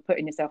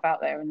putting yourself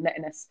out there and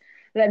letting us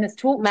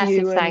talk to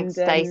you. Massive thanks,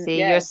 Stacey.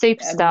 You're a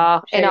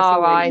superstar in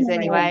our eyes,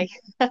 anyway.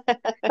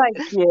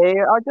 Thank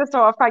you. I just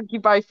want to thank you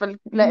both for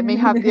letting me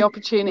have the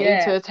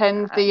opportunity to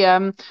attend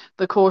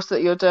the course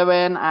that you're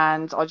doing.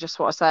 And I just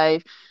want to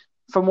say,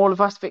 from all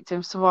of us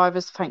victim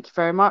survivors, thank you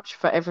very much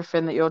for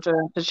everything that you're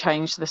doing to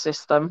change the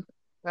system.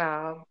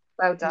 Oh,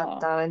 well done,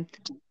 darling.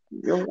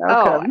 You're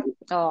welcome.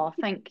 Oh,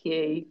 thank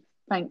you.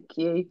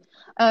 Okay.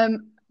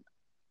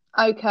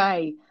 I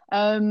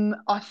don't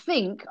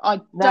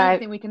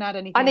think we can add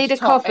anything. I need to a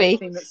coffee.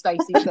 Anything that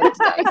Stacey said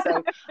today.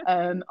 So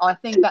I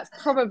think that's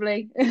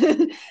probably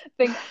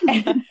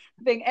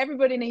think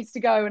everybody needs to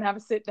go and have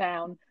a sit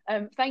down.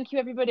 Thank you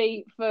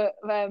everybody for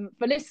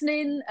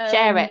listening.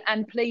 Share it,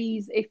 and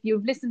please, if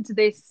you've listened to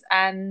this,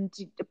 and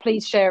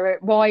please share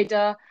it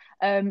wider.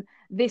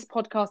 This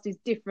podcast is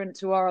different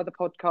to our other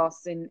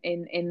podcasts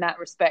in that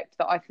respect,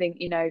 that I think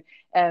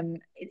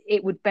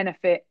it would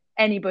benefit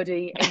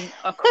anybody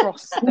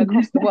across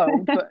the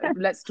world, but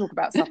let's talk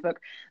about Suffolk,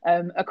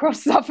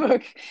 across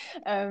Suffolk,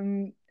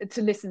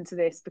 to listen to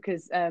this,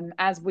 because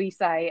as we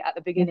say at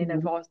the beginning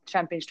of our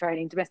champions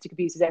training, domestic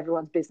abuse is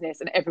everyone's business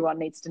and everyone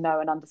needs to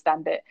know and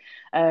understand it.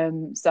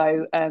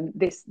 So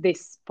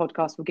this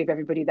podcast will give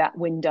everybody that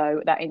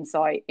window, that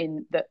insight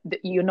in that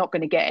you're not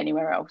going to get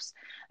anywhere else.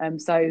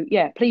 So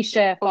please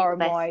share far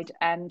and wide,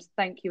 and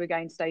thank you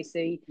again,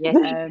 Stacey.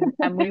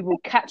 And we will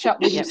catch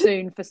up with you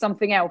soon for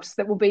something else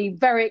that will be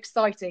very exciting.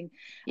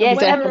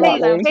 Yes, and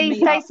please,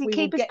 Stacey,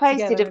 keep us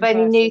posted of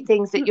any new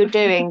things that you're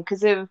doing,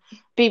 because it would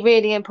be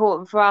really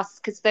important for us,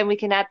 because then we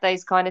can add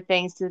those kind of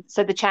things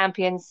so the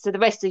champions, so the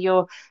rest of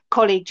your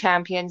colleague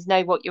champions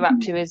know what you're up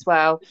to as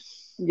well.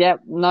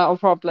 Yep, not a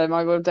problem.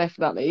 I will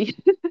definitely.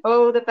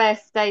 All the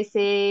best,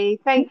 Stacey.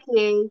 Thank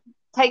you.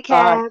 Take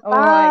care.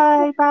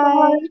 Bye.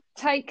 Bye.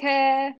 Take care.